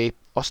not be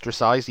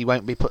ostracised. He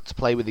won't be put to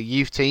play with the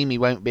youth team. He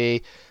won't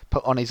be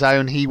put on his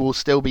own. He will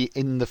still be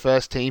in the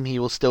first team. He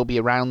will still be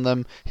around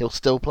them. He'll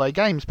still play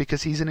games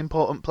because he's an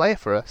important player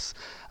for us.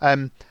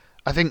 I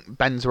think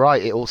Ben's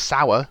right. It will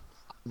sour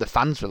the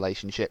fans'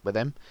 relationship with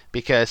him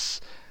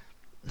because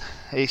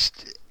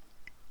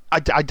I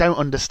don't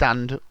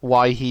understand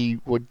why he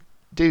would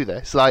do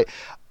this. Like,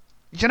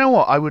 do you know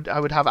what? I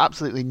would have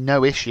absolutely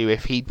no issue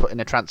if he'd put in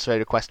a transfer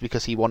request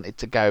because he wanted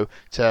to go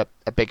to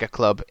a bigger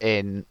club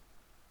in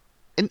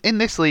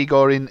this league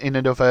or in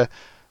another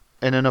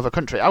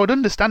country. I would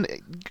understand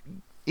it.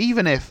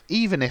 Even if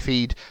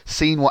he'd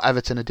seen what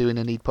Everton are doing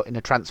and he'd put in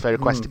a transfer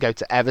request to go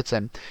to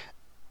Everton.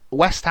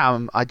 West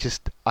Ham, I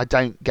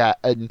don't get,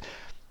 and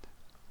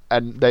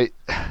the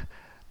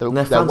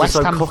their fans West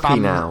are so Ham cocky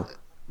fan, now.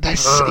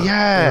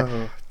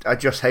 I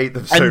just hate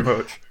them so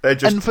much. They're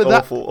just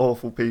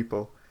awful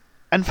people.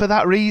 And for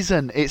that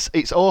reason,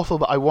 it's awful.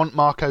 But I want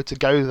Marco to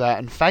go there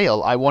and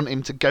fail. I want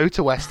him to go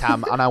to West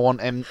Ham, and I want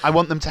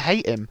them to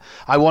hate him.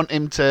 I want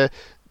him to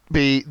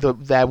be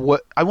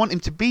I want him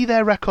to be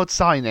their record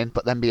signing,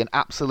 but then be an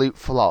absolute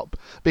flop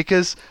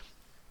because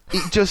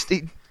it just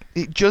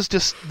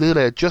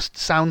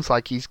sounds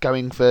like he's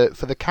going for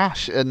the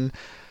cash. And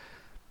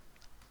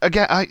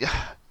again,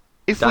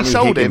 if Danny we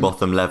sold him,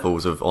 Higginbotham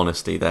levels of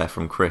honesty there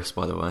from Chris,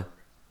 by the way.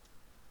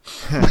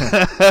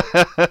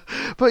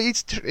 But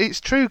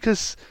it's true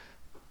because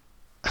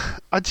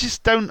I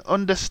just don't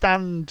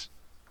understand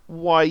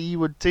why you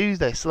would do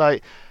this.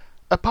 Like,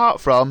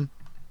 apart from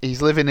he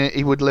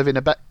would live in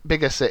a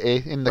bigger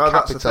city in the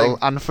capital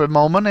and for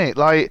more money.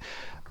 Like,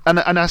 and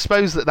I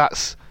suppose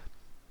that's,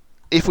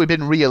 if we've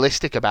been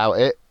realistic about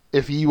it,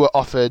 if you were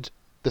offered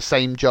the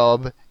same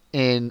job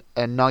in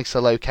a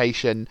nicer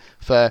location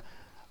for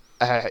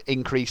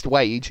increased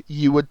wage,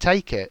 you would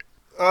take it.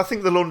 I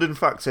think the London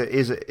factor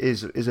is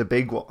a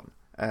big one.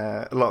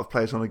 A lot of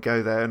players want to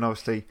go there, and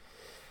obviously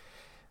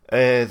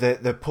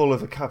the pull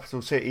of a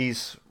capital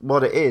city's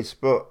what it is.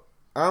 But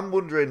I'm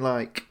wondering,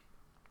 like,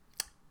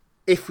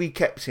 if we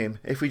kept him,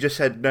 if we just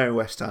said no,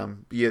 West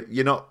Ham,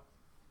 you're not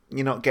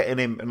getting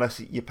him unless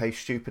you pay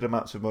stupid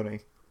amounts of money.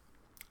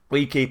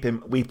 we keep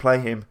him, we play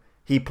him,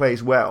 he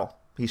plays well,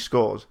 he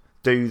scores.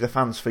 Do the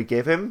fans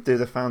forgive him? Do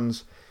the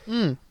fans...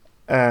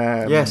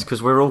 yes,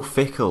 because we're all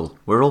fickle.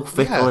 We're all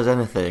fickle as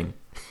anything.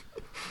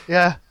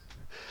 Yeah.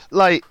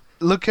 Like,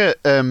 look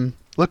at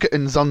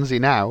Nzonzi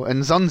now.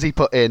 Nzonzi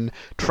put in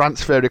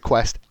transfer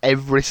request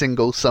every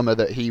single summer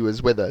that he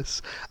was with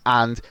us,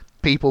 and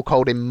people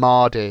called him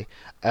Mardy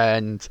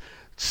and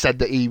said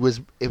that he was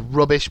a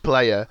rubbish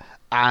player.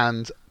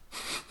 And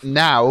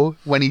now,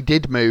 when he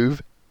did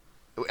move,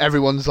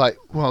 everyone's like,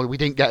 well, we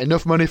didn't get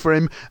enough money for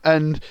him,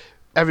 and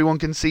everyone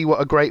can see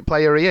what a great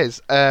player he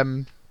is.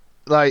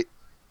 Like,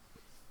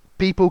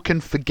 people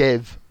can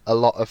forgive a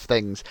lot of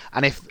things,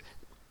 and if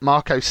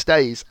Marco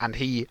stays and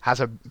he has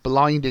a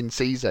blinding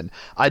season,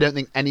 I don't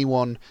think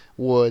anyone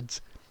would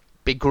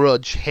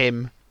begrudge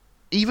him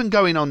even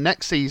going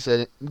next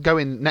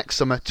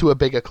summer to a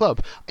bigger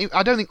club.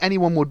 I don't think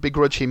anyone would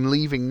begrudge him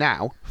leaving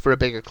now for a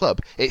bigger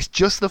club. It's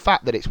just the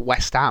fact that it's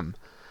West Ham,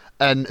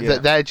 and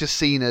that they're just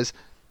seen as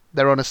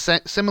they're on a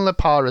similar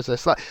par as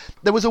us. Like,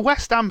 there was a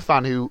West Ham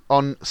fan who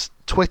on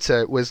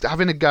Twitter was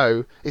having a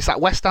go. It's like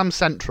West Ham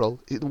Central,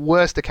 the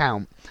worst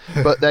account,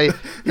 but they're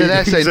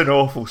He's saying an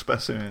awful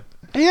specimen.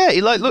 Yeah,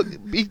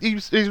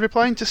 he's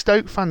replying to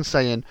Stoke fans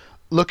saying,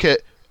 look at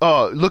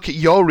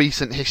your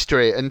recent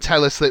history and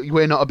tell us that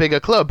we're not a bigger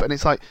club. And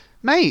it's like,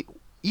 mate,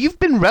 you've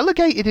been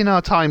relegated in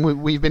our time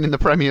we've been in the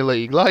Premier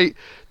League. Like,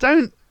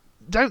 don't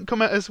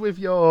come at us with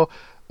your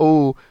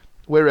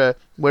we're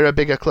a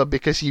bigger club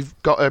because you've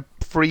got a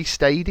free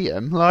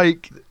stadium.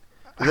 Like,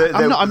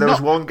 there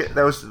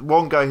was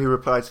one guy who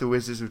replied to the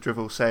Wizards of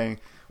Drivel saying,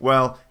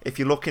 well, if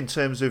you look in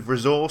terms of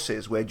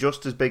resources, we're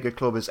just as big a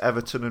club as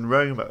Everton and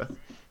Roma.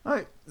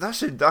 Like,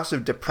 that's a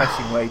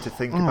depressing way to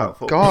think about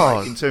football,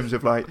 like, in terms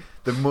of like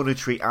the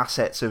monetary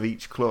assets of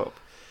each club.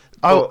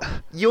 But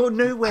you're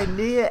nowhere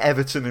near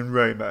Everton and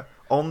Roma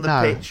on the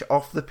pitch,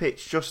 off the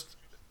pitch. Just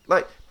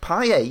like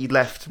Payet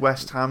left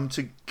West Ham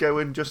to go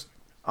and just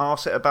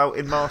arse it about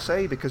in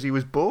Marseille because he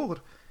was bored.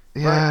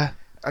 Yeah,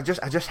 like,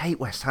 I just hate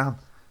West Ham.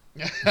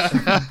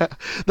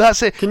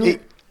 That's it. Can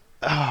you?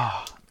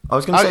 I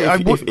was going to say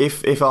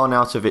if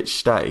Arnautovic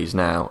stays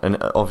now,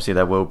 and obviously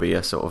there will be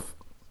a sort of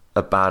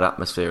a bad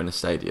atmosphere in the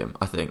stadium.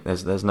 I think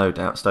there's no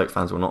doubt Stoke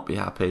fans will not be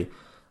happy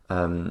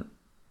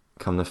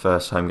come the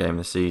first home game of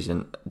the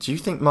season. Do you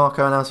think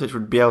Marco Arnautovic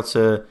would be able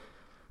to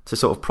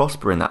sort of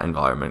prosper in that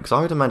environment? Because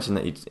I would imagine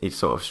that he'd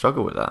sort of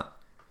struggle with that.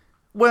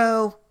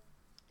 Well,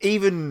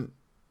 even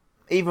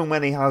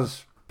when he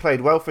has played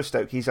well for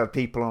Stoke, he's had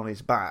people on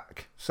his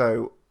back.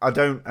 So I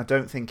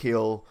don't think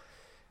he'll.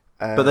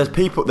 But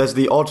there's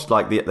the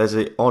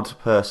odd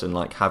person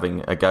like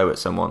having a go at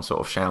someone, sort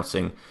of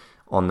shouting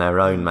on their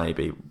own,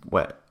 maybe,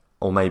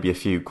 or maybe a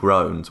few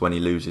groans when he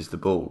loses the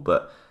ball.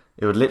 But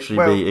it would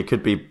literally it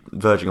could be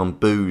verging on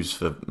boos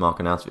for Mark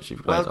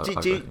Arnautovic. Well,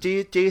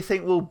 do you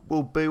think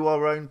we'll boo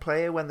our own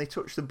player when they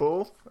touch the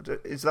ball?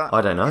 Is that,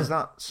 I don't know. Is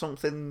that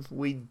something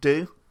we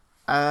do?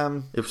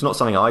 It's not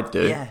something I'd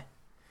do. Yeah.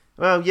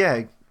 Well,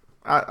 yeah.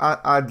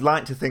 I'd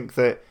like to think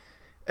that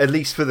at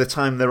least for the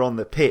time they're on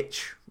the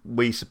pitch,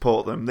 we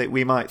support them. That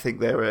we might think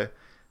they're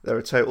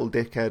a total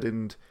dickhead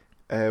and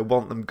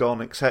want them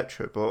gone,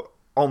 etc. But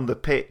on the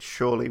pitch,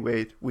 surely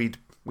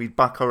we'd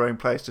back our own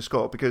players to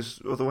score,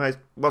 because otherwise,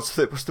 what's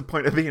the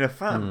point of being a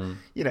fan?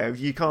 You know,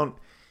 you can't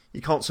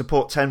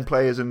support 10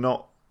 players and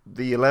not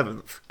the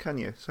 11th, can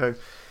you? So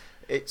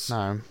it's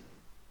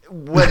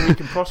whether we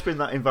can prosper in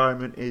that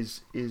environment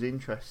is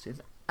interesting.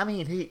 I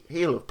mean,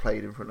 he'll have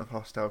played in front of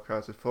hostile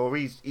crowds before.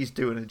 He's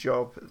doing a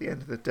job at the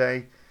end of the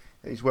day.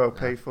 He's well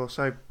paid for,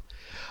 so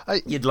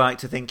you'd like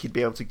to think he'd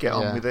be able to get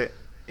on with it.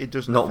 It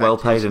doesn't. Not well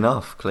paid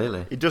enough,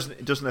 clearly. It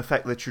doesn't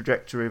affect the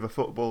trajectory of a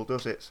football,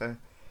 does it? So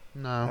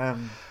no.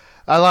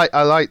 I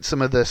like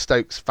some of the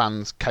Stokes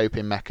fans'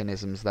 coping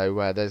mechanisms though,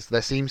 where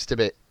there seems to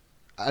be,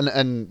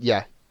 and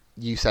yeah,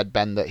 you said,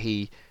 Ben, that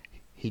he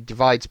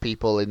divides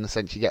people in the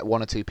sense you get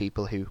one or two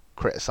people who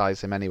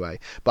criticise him anyway.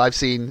 But I've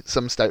seen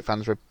some Stoke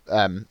fans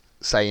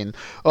saying,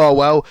 "Oh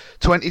well,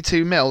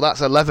 22 mil,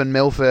 that's 11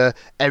 mil for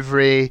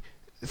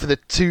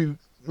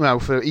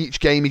each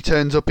game he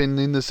turns up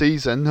in the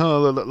season."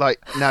 Oh, like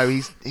no,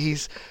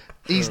 he's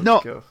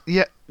not. God.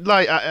 Yeah,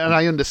 like, and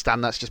I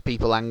understand that's just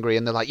people angry,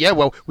 and they're like, "Yeah,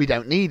 well, we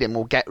don't need him,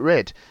 we'll get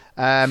rid."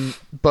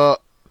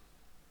 But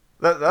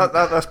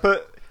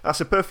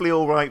that's a perfectly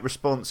all right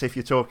response if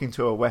you're talking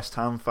to a West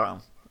Ham fan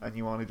and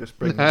you want to just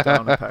bring them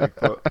down a peg.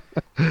 But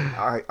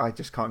I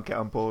just can't get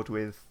on board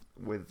with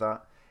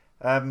that.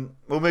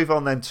 We'll move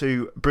on then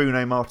to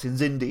Bruno Martins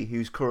Indy,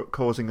 who's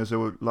causing us a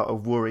lot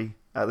of worry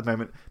at the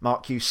moment.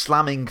 Mark Hughes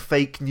slamming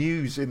fake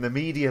news in the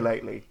media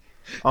lately.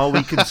 Are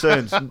we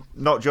concerned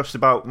not just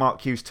about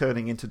Mark Hughes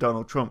turning into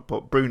Donald Trump,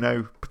 but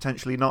Bruno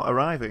potentially not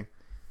arriving?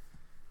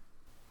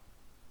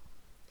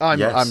 I'm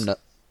not.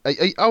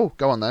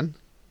 Go on then.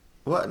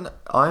 Well,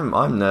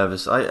 I'm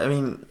nervous. I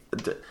mean,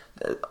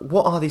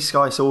 what are these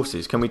Sky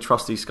sources? Can we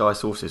trust these Sky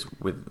sources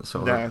with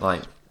sort of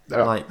like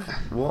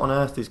what on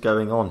earth is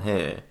going on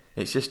here?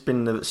 It's just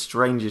been the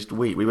strangest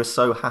week. We were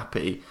so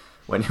happy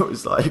when it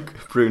was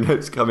like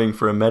Bruno's coming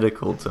for a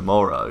medical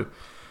tomorrow.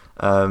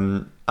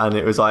 And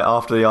it was like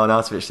after the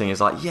Arnautovic thing, it's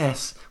like,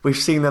 yes, we've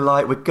seen the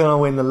light, we're going to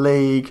win the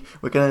league,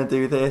 we're going to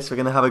do this, we're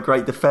going to have a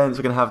great defence,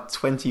 we're going to have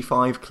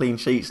 25 clean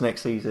sheets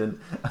next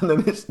season. And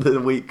then the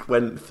week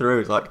went through,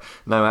 it's like,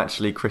 no,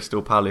 actually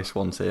Crystal Palace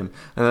wants him.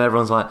 And then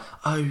everyone's like,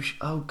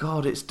 oh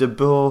God, it's De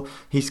Boer,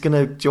 he's going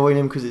to join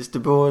him because it's De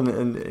Boer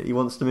and he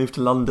wants to move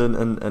to London.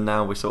 And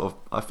now we're sort of,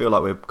 I feel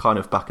like we're kind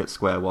of back at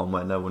square one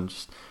where no one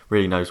just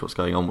really knows what's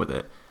going on with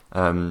it.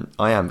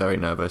 I am very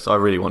nervous. I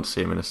really want to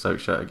see him in a Stoke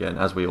shirt again,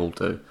 as we all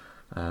do.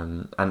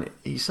 And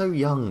he's so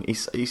young.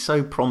 He's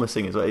so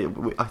promising as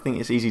well. I think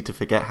it's easy to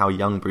forget how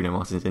young Bruno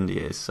Martins Indi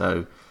is.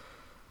 So,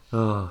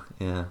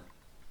 yeah.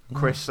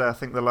 Chris, I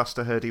think the last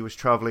I heard he was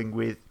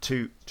travelling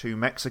to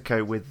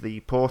Mexico with the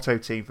Porto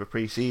team for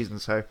pre-season.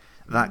 So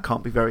that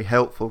can't be very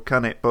helpful,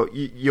 can it? But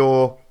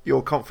you're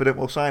confident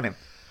we'll sign him?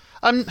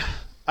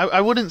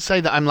 I wouldn't say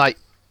that I'm like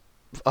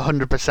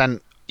 100%.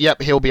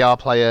 Yep, he'll be our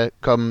player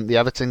come the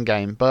Everton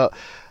game, but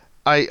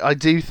I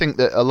do think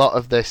that a lot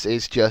of this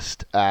is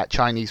just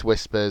Chinese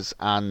whispers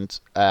and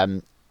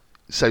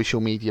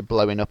social media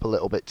blowing up a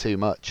little bit too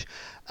much.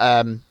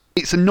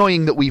 It's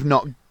annoying that we've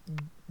not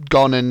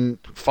gone and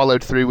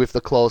followed through with the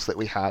clause that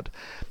we had.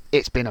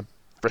 It's been a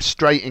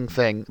frustrating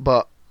thing,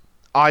 but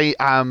I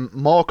am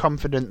more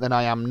confident than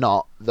I am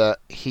not that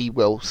he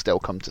will still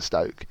come to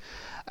Stoke.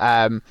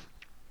 And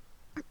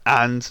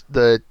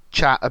the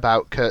chat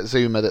about Kurt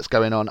Zouma that's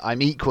going on,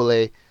 I'm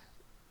equally...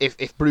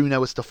 If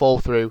Bruno was to fall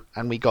through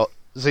and we got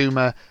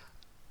Zouma,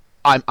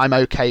 I'm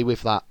okay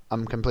with that.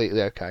 I'm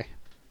completely okay.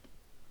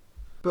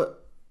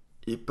 But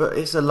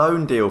it's a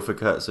loan deal for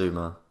Kurt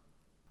Zouma.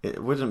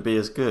 It wouldn't be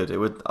as good. It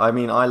would. I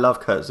mean, I love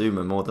Kurt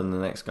Zouma more than the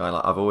next guy.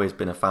 Like, I've always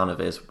been a fan of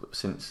his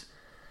since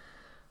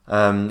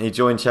he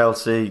joined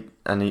Chelsea,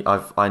 and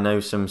I know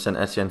some Saint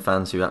Etienne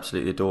fans who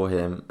absolutely adore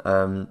him.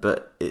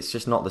 But it's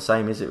just not the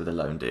same, is it, with a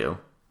loan deal,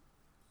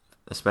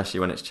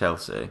 especially when it's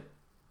Chelsea.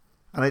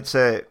 And it's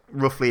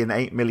roughly an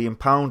 £8 million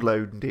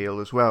loan deal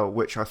as well,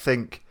 which I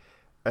think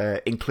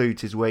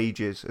includes his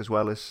wages as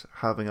well as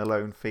having a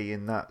loan fee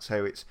in that.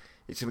 So it's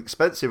an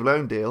expensive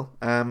loan deal.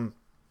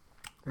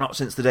 Not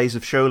since the days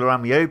of Shola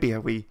Amiobi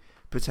have we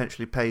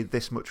potentially paid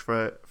this much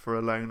for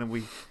a loan,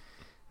 and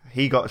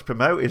he got us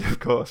promoted, of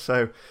course.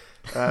 So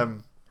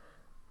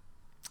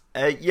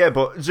yeah,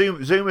 but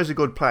Zuma's a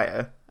good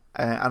player.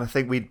 And I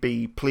think we'd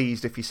be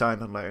pleased if he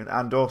signed on loan,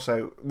 and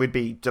also we'd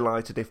be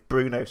delighted if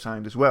Bruno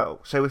signed as well.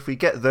 So if we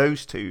get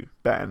those two,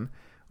 Ben,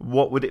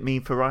 what would it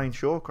mean for Ryan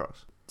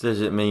Shawcross? Does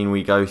it mean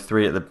we go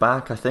three at the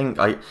back? I think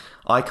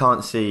I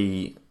can't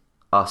see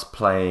us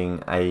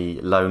playing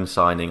a loan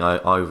signing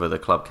over the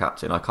club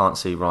captain. I can't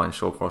see Ryan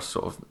Shawcross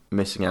sort of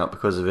missing out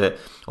because of it.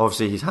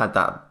 Obviously, he's had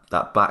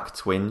that back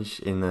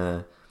twinge in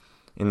the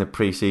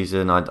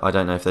pre-season. I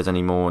don't know if there's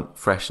any more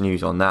fresh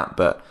news on that,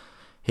 but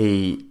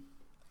he.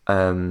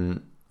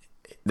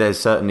 There's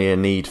certainly a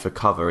need for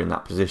cover in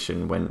that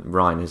position when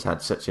Ryan has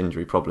had such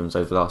injury problems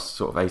over the last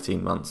sort of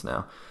 18 months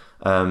now.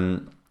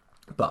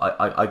 But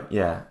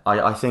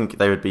I think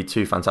they would be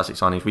two fantastic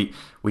signings. We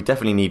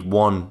definitely need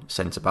one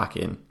centre-back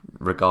in,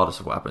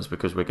 regardless of what happens,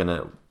 because we're going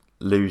to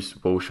lose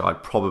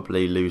Wilshere,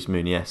 probably lose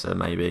Muniesa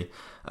maybe.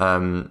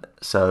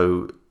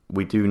 So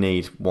we do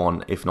need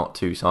one, if not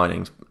two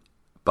signings.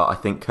 But I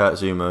think Kurt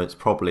Zouma is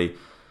probably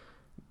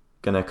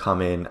going to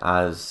come in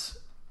as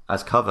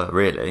cover,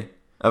 really,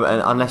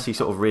 unless he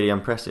sort of really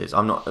impresses.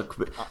 I'm not. The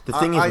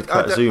thing is with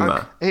Kurt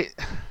Zouma,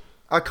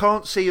 I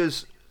can't see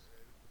us,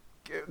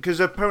 because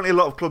apparently a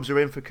lot of clubs are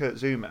in for Kurt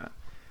Zouma.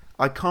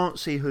 I can't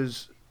see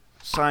us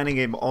signing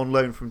him on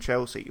loan from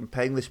Chelsea and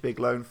paying this big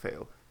loan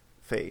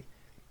fee.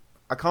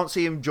 I can't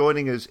see him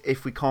joining us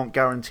if we can't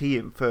guarantee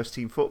him first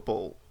team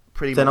football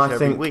pretty much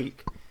every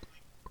week.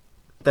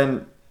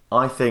 Then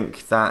I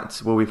think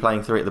that we'll be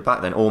playing three at the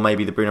back then, or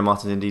maybe the Bruno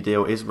Martins Indi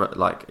deal is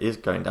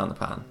going down the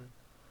pan.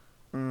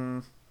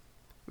 Well,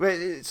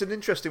 it's an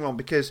interesting one,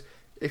 because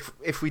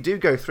if we do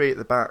go three at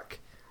the back,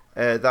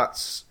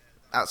 that's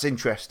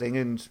interesting,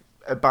 and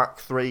a back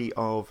three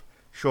of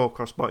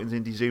Shawcross, Martins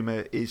Indi,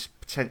 Zouma is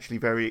potentially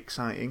very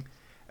exciting.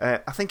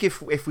 I think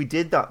if we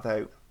did that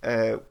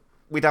though,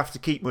 we'd have to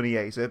keep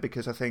Muniesa,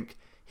 because I think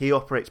he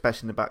operates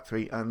best in the back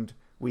three, and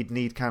we'd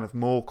need kind of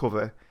more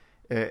cover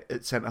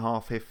at centre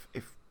half if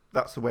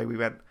that's the way we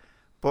went.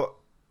 But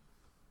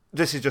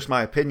this is just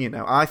my opinion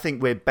now. I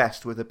think we're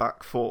best with a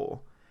back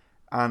four.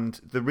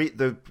 And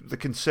the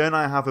concern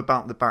I have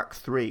about the back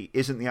three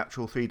isn't the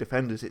actual three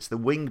defenders, it's the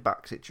wing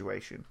back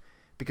situation,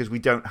 because we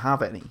don't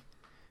have any.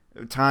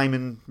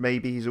 Timon,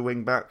 maybe he's a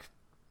wing back,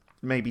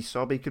 maybe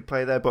Sobby could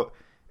play there, but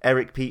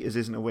Eric Peters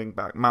isn't a wing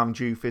back, Mam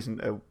Diouf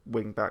isn't a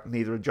wing back,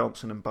 neither are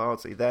Johnson and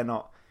Bardsley.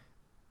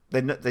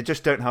 They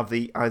just don't have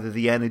either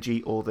the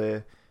energy or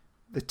the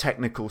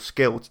technical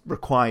skill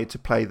required to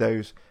play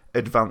those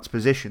advanced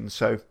positions.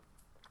 So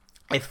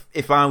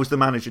if I was the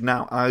manager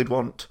now, I'd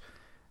want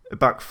a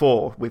back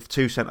four with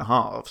two centre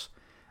halves,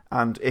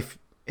 and if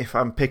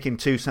I'm picking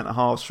two centre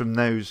halves from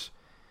those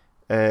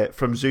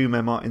from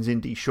Zouma, Martins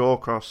Indi,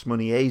 Shawcross,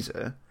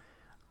 Muniesa,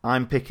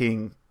 I'm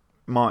picking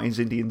Martins,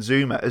 Indy and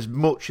Zuma, as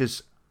much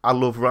as I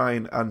love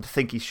Ryan and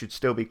think he should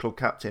still be club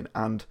captain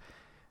and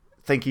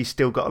think he's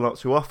still got a lot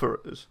to offer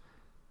us,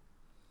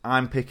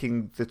 I'm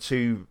picking the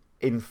two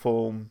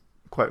in-form,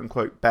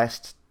 quote-unquote,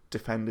 best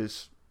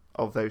defenders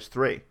of those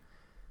three.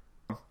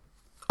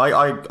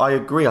 I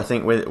agree. I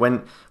think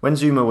when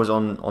Zuma was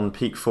on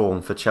peak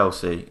form for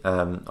Chelsea,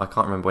 I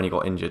can't remember when he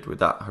got injured with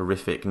that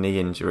horrific knee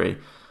injury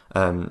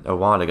a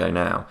while ago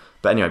now.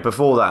 But anyway,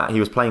 before that, he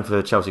was playing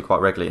for Chelsea quite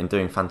regularly and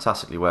doing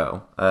fantastically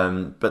well.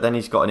 But then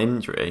he's got an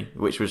injury,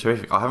 which was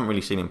horrific. I haven't really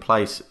seen him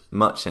play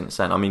much since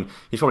then. I mean,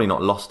 he's probably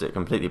not lost it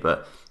completely,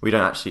 but we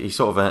don't actually. He's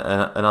sort of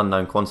an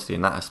unknown quantity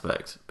in that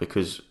aspect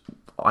because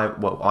I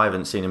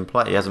haven't seen him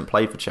play. He hasn't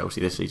played for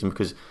Chelsea this season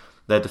because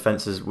their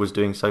defence was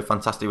doing so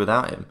fantastic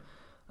without him.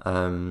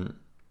 And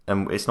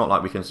it's not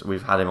like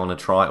we've had him on a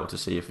trial to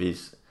see if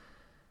he's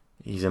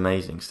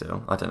amazing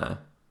still. I don't know.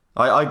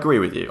 I agree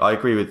with you. I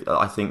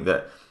think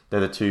that they're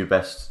the two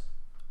best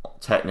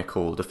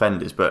technical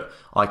defenders, but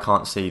I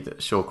can't see that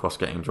Shawcross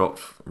getting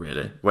dropped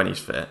really when he's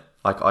fit.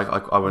 I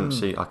couldn't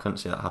see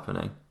that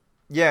happening.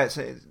 Yeah,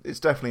 it's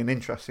definitely an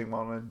interesting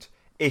one, and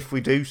if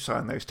we do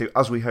sign those two,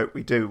 as we hope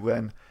we do,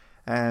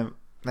 then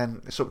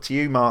it's up to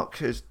you,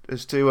 Mark, as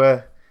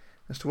to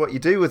what you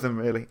do with them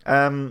really.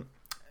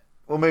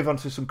 We'll move on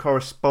to some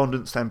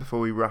correspondence then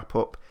before we wrap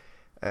up.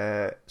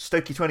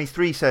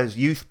 Stokey23 says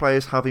youth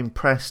players have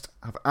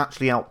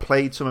actually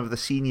outplayed some of the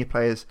senior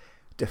players.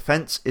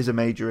 Defence is a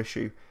major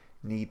issue.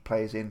 Need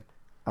players in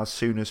as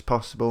soon as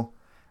possible.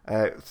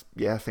 I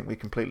think we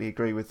completely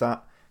agree with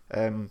that.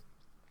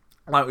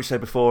 Like we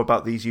said before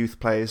about these youth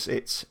players,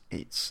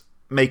 it's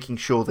making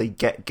sure they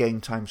get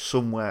game time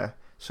somewhere.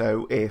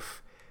 So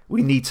if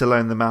we need to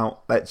loan them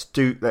out, let's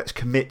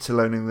commit to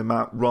loaning them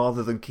out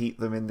rather than keep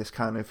them in this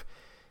kind of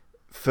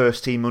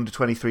first team under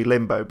 23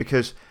 limbo,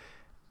 because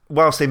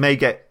whilst they may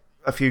get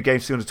a few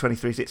games to under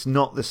 23s, it's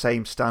not the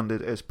same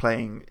standard as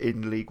playing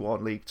in League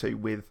 1, League 2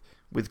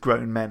 with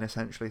grown men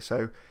essentially.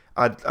 So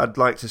I'd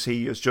like to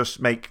see us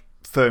just make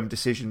firm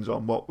decisions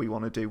on what we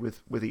want to do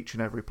with each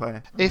and every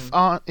player. If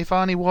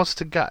Arnie was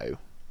to go,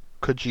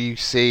 could you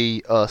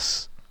see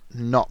us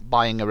not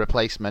buying a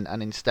replacement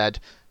and instead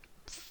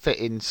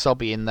fitting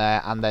Sobby in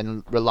there and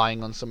then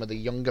relying on some of the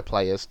younger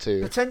players to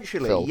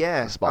potentially fill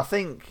yeah the spot? I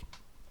think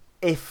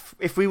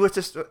if we were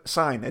to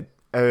sign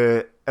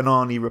an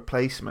Arnie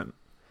replacement,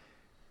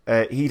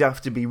 he'd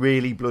have to be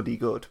really bloody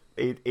good.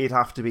 It'd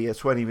have to be a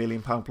 £20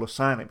 million plus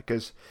signing,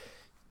 because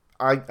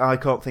I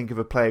can't think of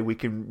a player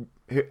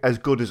as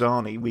good as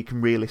Arnie we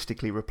can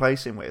realistically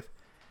replace him with.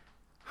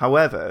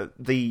 However,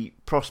 the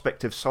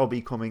prospect of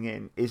Sobby coming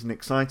in is an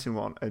exciting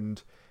one,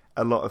 and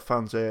a lot of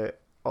fans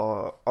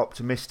are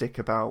optimistic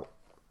about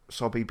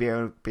Sobby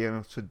being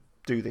able to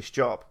do this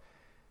job.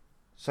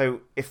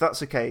 So if that's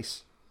the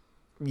case,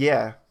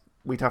 yeah,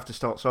 we'd have to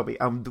start Sobby.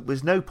 And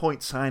there's no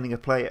point signing a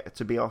player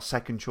to be our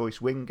second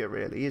choice winger,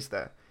 really, is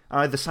there?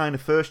 Either sign a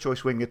first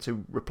choice winger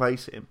to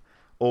replace him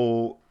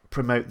or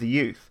promote the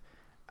youth.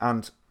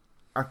 And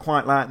I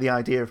quite like the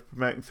idea of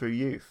promoting through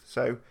youth.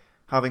 So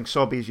having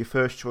Sobby as your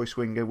first choice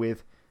winger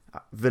with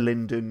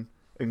Verlinden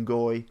and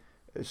Goy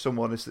as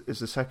someone as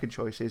the second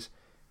choice is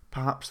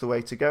perhaps the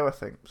way to go, I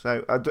think.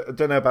 So I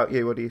don't know about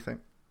you. What do you think?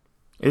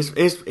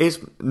 Is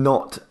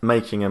not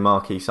making a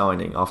marquee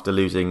signing after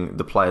losing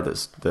the player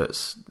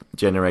that's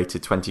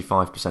generated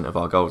 25% of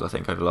our goals, I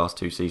think, over the last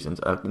two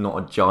seasons, not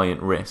a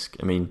giant risk?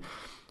 I mean,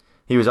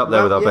 he was up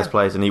there with our best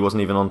players and he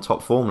wasn't even on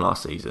top form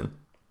last season.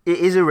 It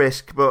is a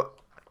risk, but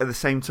at the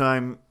same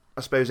time,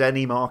 I suppose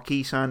any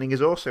marquee signing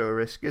is also a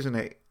risk, isn't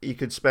it? You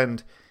could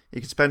spend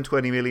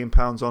 £20 million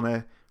on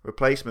a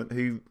replacement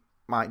who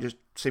might just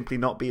simply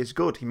not be as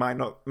good. He might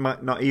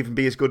not even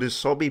be as good as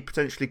Sobby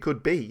potentially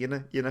could be.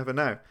 You never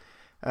know.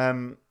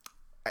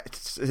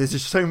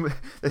 There's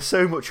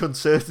so much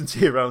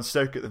uncertainty around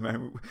Stoke at the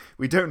moment.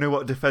 We don't know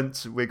what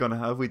defence we're going to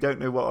have. We don't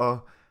know what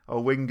our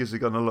wingers are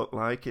going to look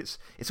like. It's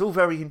all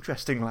very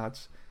interesting,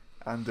 lads.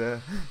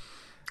 And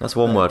that's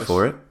one word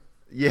for it.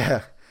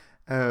 Yeah.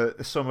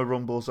 The summer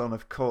rumbles on,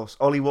 of course.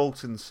 Ollie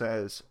Walton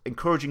says,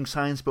 encouraging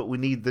signs, but we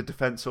need the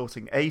defence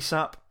sorting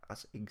ASAP.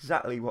 That's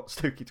exactly what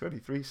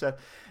Stokey23 said.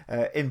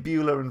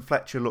 Imbula and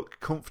Fletcher look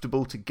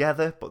comfortable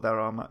together, but there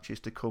are matches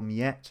to come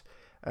yet.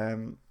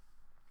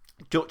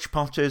 Dutch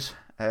Potters,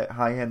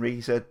 hi Henry,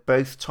 he said,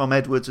 both Tom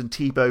Edwards and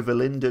Thibaut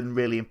Verlinden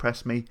really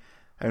impressed me.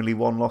 Only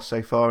one loss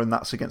so far, and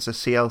that's against a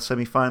CL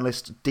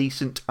semi-finalist,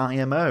 decent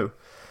IMO.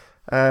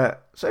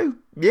 So,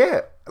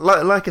 yeah,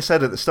 like I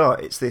said at the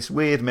start, it's this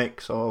weird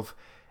mix of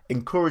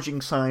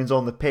encouraging signs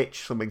on the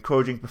pitch, some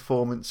encouraging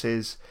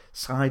performances,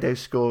 Saido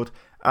scored,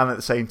 and at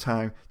the same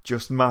time,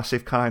 just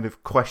massive kind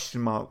of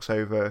question marks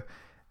over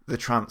the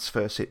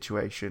transfer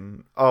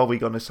situation. Are we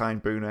going to sign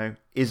Bruno?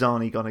 Is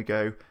Arnie going to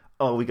go?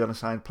 Are we going to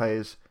sign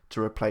players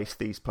to replace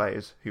these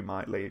players who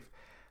might leave?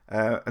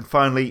 And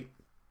finally,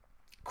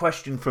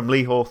 question from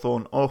Lee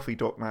Hawthorne, Orphy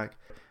Duckmag.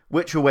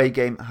 Which away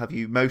game have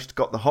you most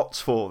got the hots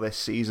for this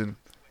season?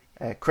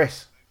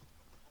 Chris?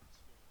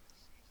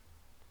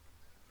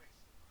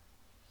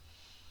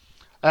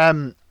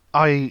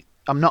 I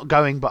I'm not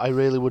going, but I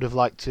really would have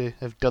liked to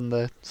have done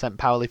the St.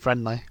 Pauli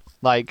friendly.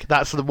 Like,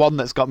 that's the one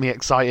that's got me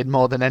excited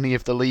more than any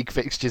of the league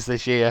fixtures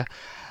this year.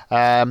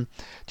 Do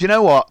you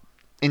know what?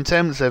 In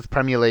terms of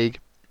Premier League,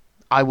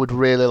 I would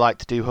really like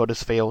to do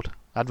Huddersfield.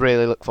 I'd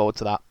really look forward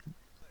to that.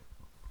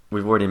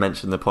 We've already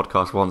mentioned the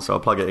podcast once, so I'll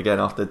plug it again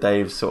after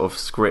Dave's sort of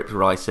script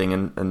writing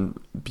and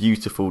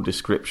beautiful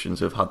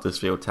descriptions of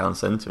Huddersfield Town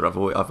Centre. I've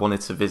wanted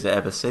to visit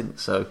ever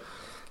since, so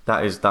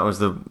that was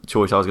the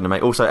choice I was going to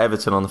make. Also,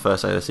 Everton on the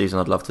first day of the season,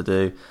 I'd love to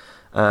do.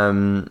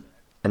 And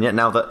yet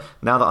now that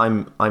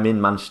I'm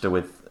in Manchester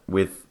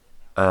with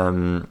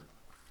and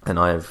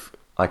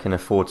I can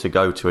afford to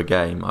go to a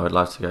game, I would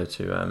love to go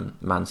to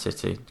Man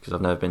City, because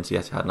I've never been to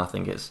Etihad, and I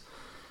think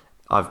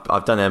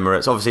I've done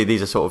Emirates. Obviously,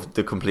 these are sort of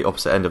the complete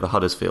opposite end of the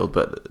Huddersfield,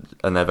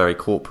 and they're very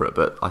corporate.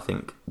 But I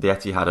think the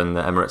Etihad and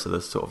the Emirates are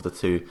the sort of the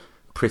two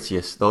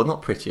prettiest, though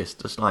not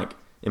prettiest, just like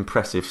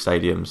impressive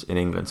stadiums in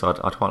England. So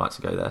I'd quite like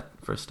to go there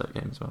for a Stoke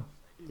game as well.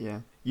 Yeah,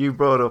 you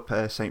brought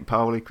up St.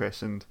 Pauli,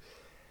 Chris, and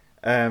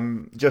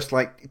just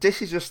like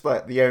this is just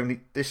like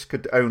this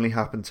could only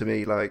happen to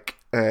me. Like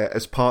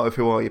as part of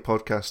Who Are You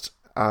podcast,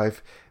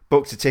 I've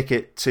booked a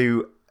ticket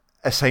to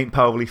a St.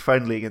 Pauli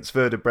friendly against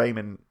Werder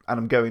Bremen, and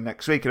I'm going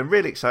next week, and I'm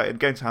really excited.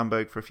 Going to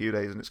Hamburg for a few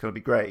days, and it's going to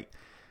be great.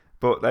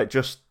 But like,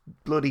 just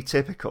bloody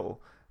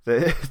typical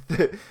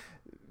that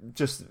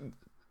just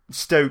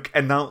Stoke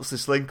announced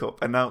this link up,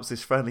 announced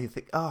this friendly. You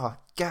think, oh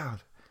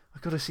God, I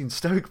could have seen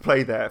Stoke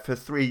play there for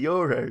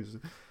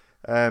 €3.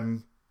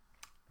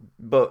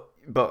 But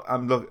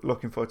I'm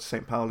looking forward to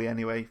St. Pauli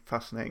anyway.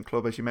 Fascinating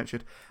club, as you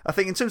mentioned. I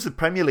think in terms of the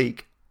Premier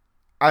League,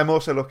 I'm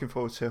also looking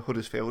forward to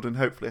Huddersfield, and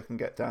hopefully I can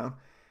get down.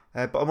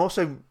 But I'm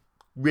also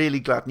really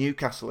glad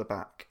Newcastle are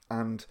back.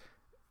 And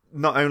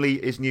not only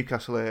is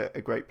Newcastle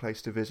a great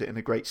place to visit and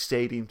a great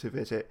stadium to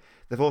visit,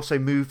 they've also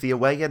moved the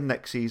away end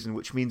next season,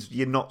 which means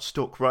you're not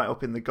stuck right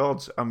up in the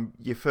gods and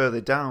you're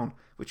further down,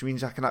 which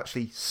means I can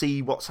actually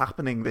see what's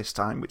happening this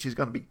time, which is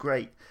going to be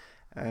great.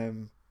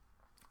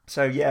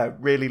 So yeah,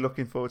 really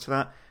looking forward to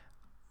that.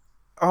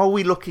 Are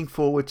we looking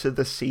forward to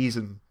the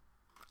season?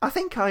 I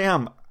think I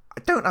am.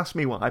 Don't ask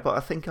me why, but I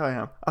think I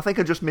am. I think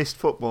I just missed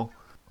football.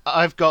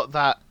 I've got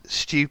that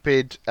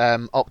stupid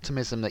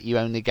optimism that you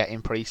only get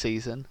in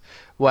pre-season,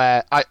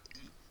 where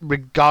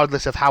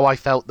regardless of how I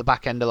felt the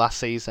back end of last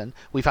season,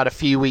 we've had a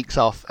few weeks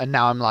off, and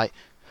now I'm like,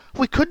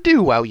 we could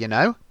do well, you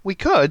know. We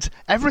could.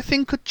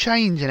 Everything could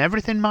change, and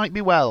everything might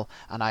be well,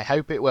 and I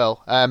hope it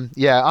will.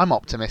 Yeah, I'm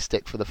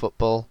optimistic for the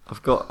football.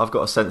 I've got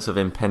a sense of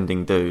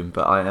impending doom,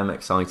 but I am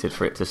excited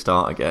for it to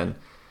start again.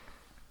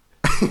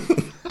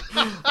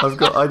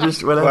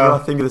 Whenever I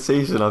think of the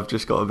season, I've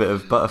just got a bit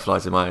of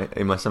butterflies in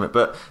my stomach.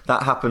 But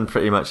that happened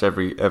pretty much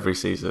every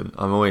season.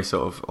 I'm always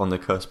sort of on the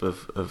cusp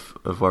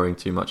of worrying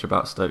too much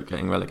about Stoke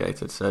getting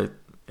relegated. So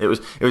it was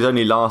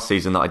only last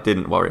season that I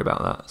didn't worry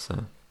about that.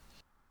 So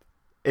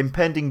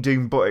impending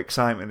doom but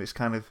excitement is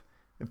kind of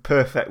a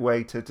perfect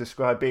way to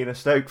describe being a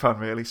Stoke fan,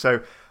 really.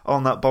 So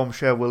on that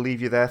bombshell, we'll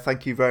leave you there.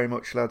 Thank you very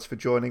much, lads, for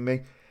joining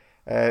me.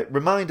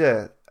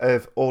 Reminder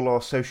of all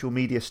our social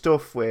media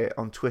stuff. We're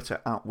on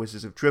Twitter at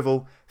Wizards of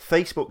Drivel,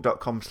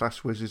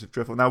 Facebook.com/Wizards of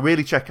Drivel. Now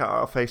really check out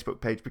our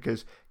Facebook page,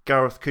 because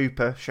Gareth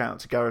Cooper, shout out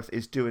to Gareth,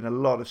 is doing a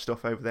lot of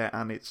stuff over there,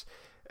 and it's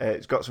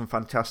got some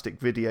fantastic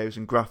videos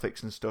and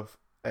graphics and stuff.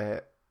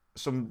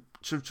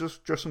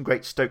 Just some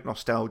great Stoke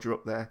nostalgia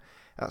up there.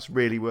 That's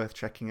really worth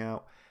checking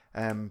out.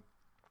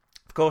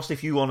 Of course,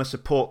 if you want to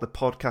support the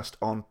podcast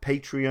on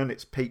Patreon,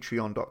 it's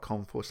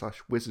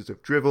patreon.com/Wizards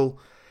of Drivel.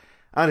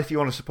 And if you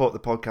want to support the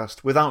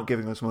podcast without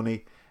giving us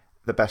money,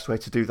 the best way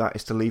to do that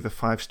is to leave a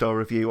 5-star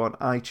review on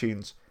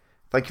iTunes.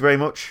 Thank you very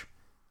much.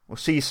 We'll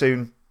see you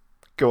soon.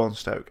 Go on,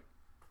 Stoke.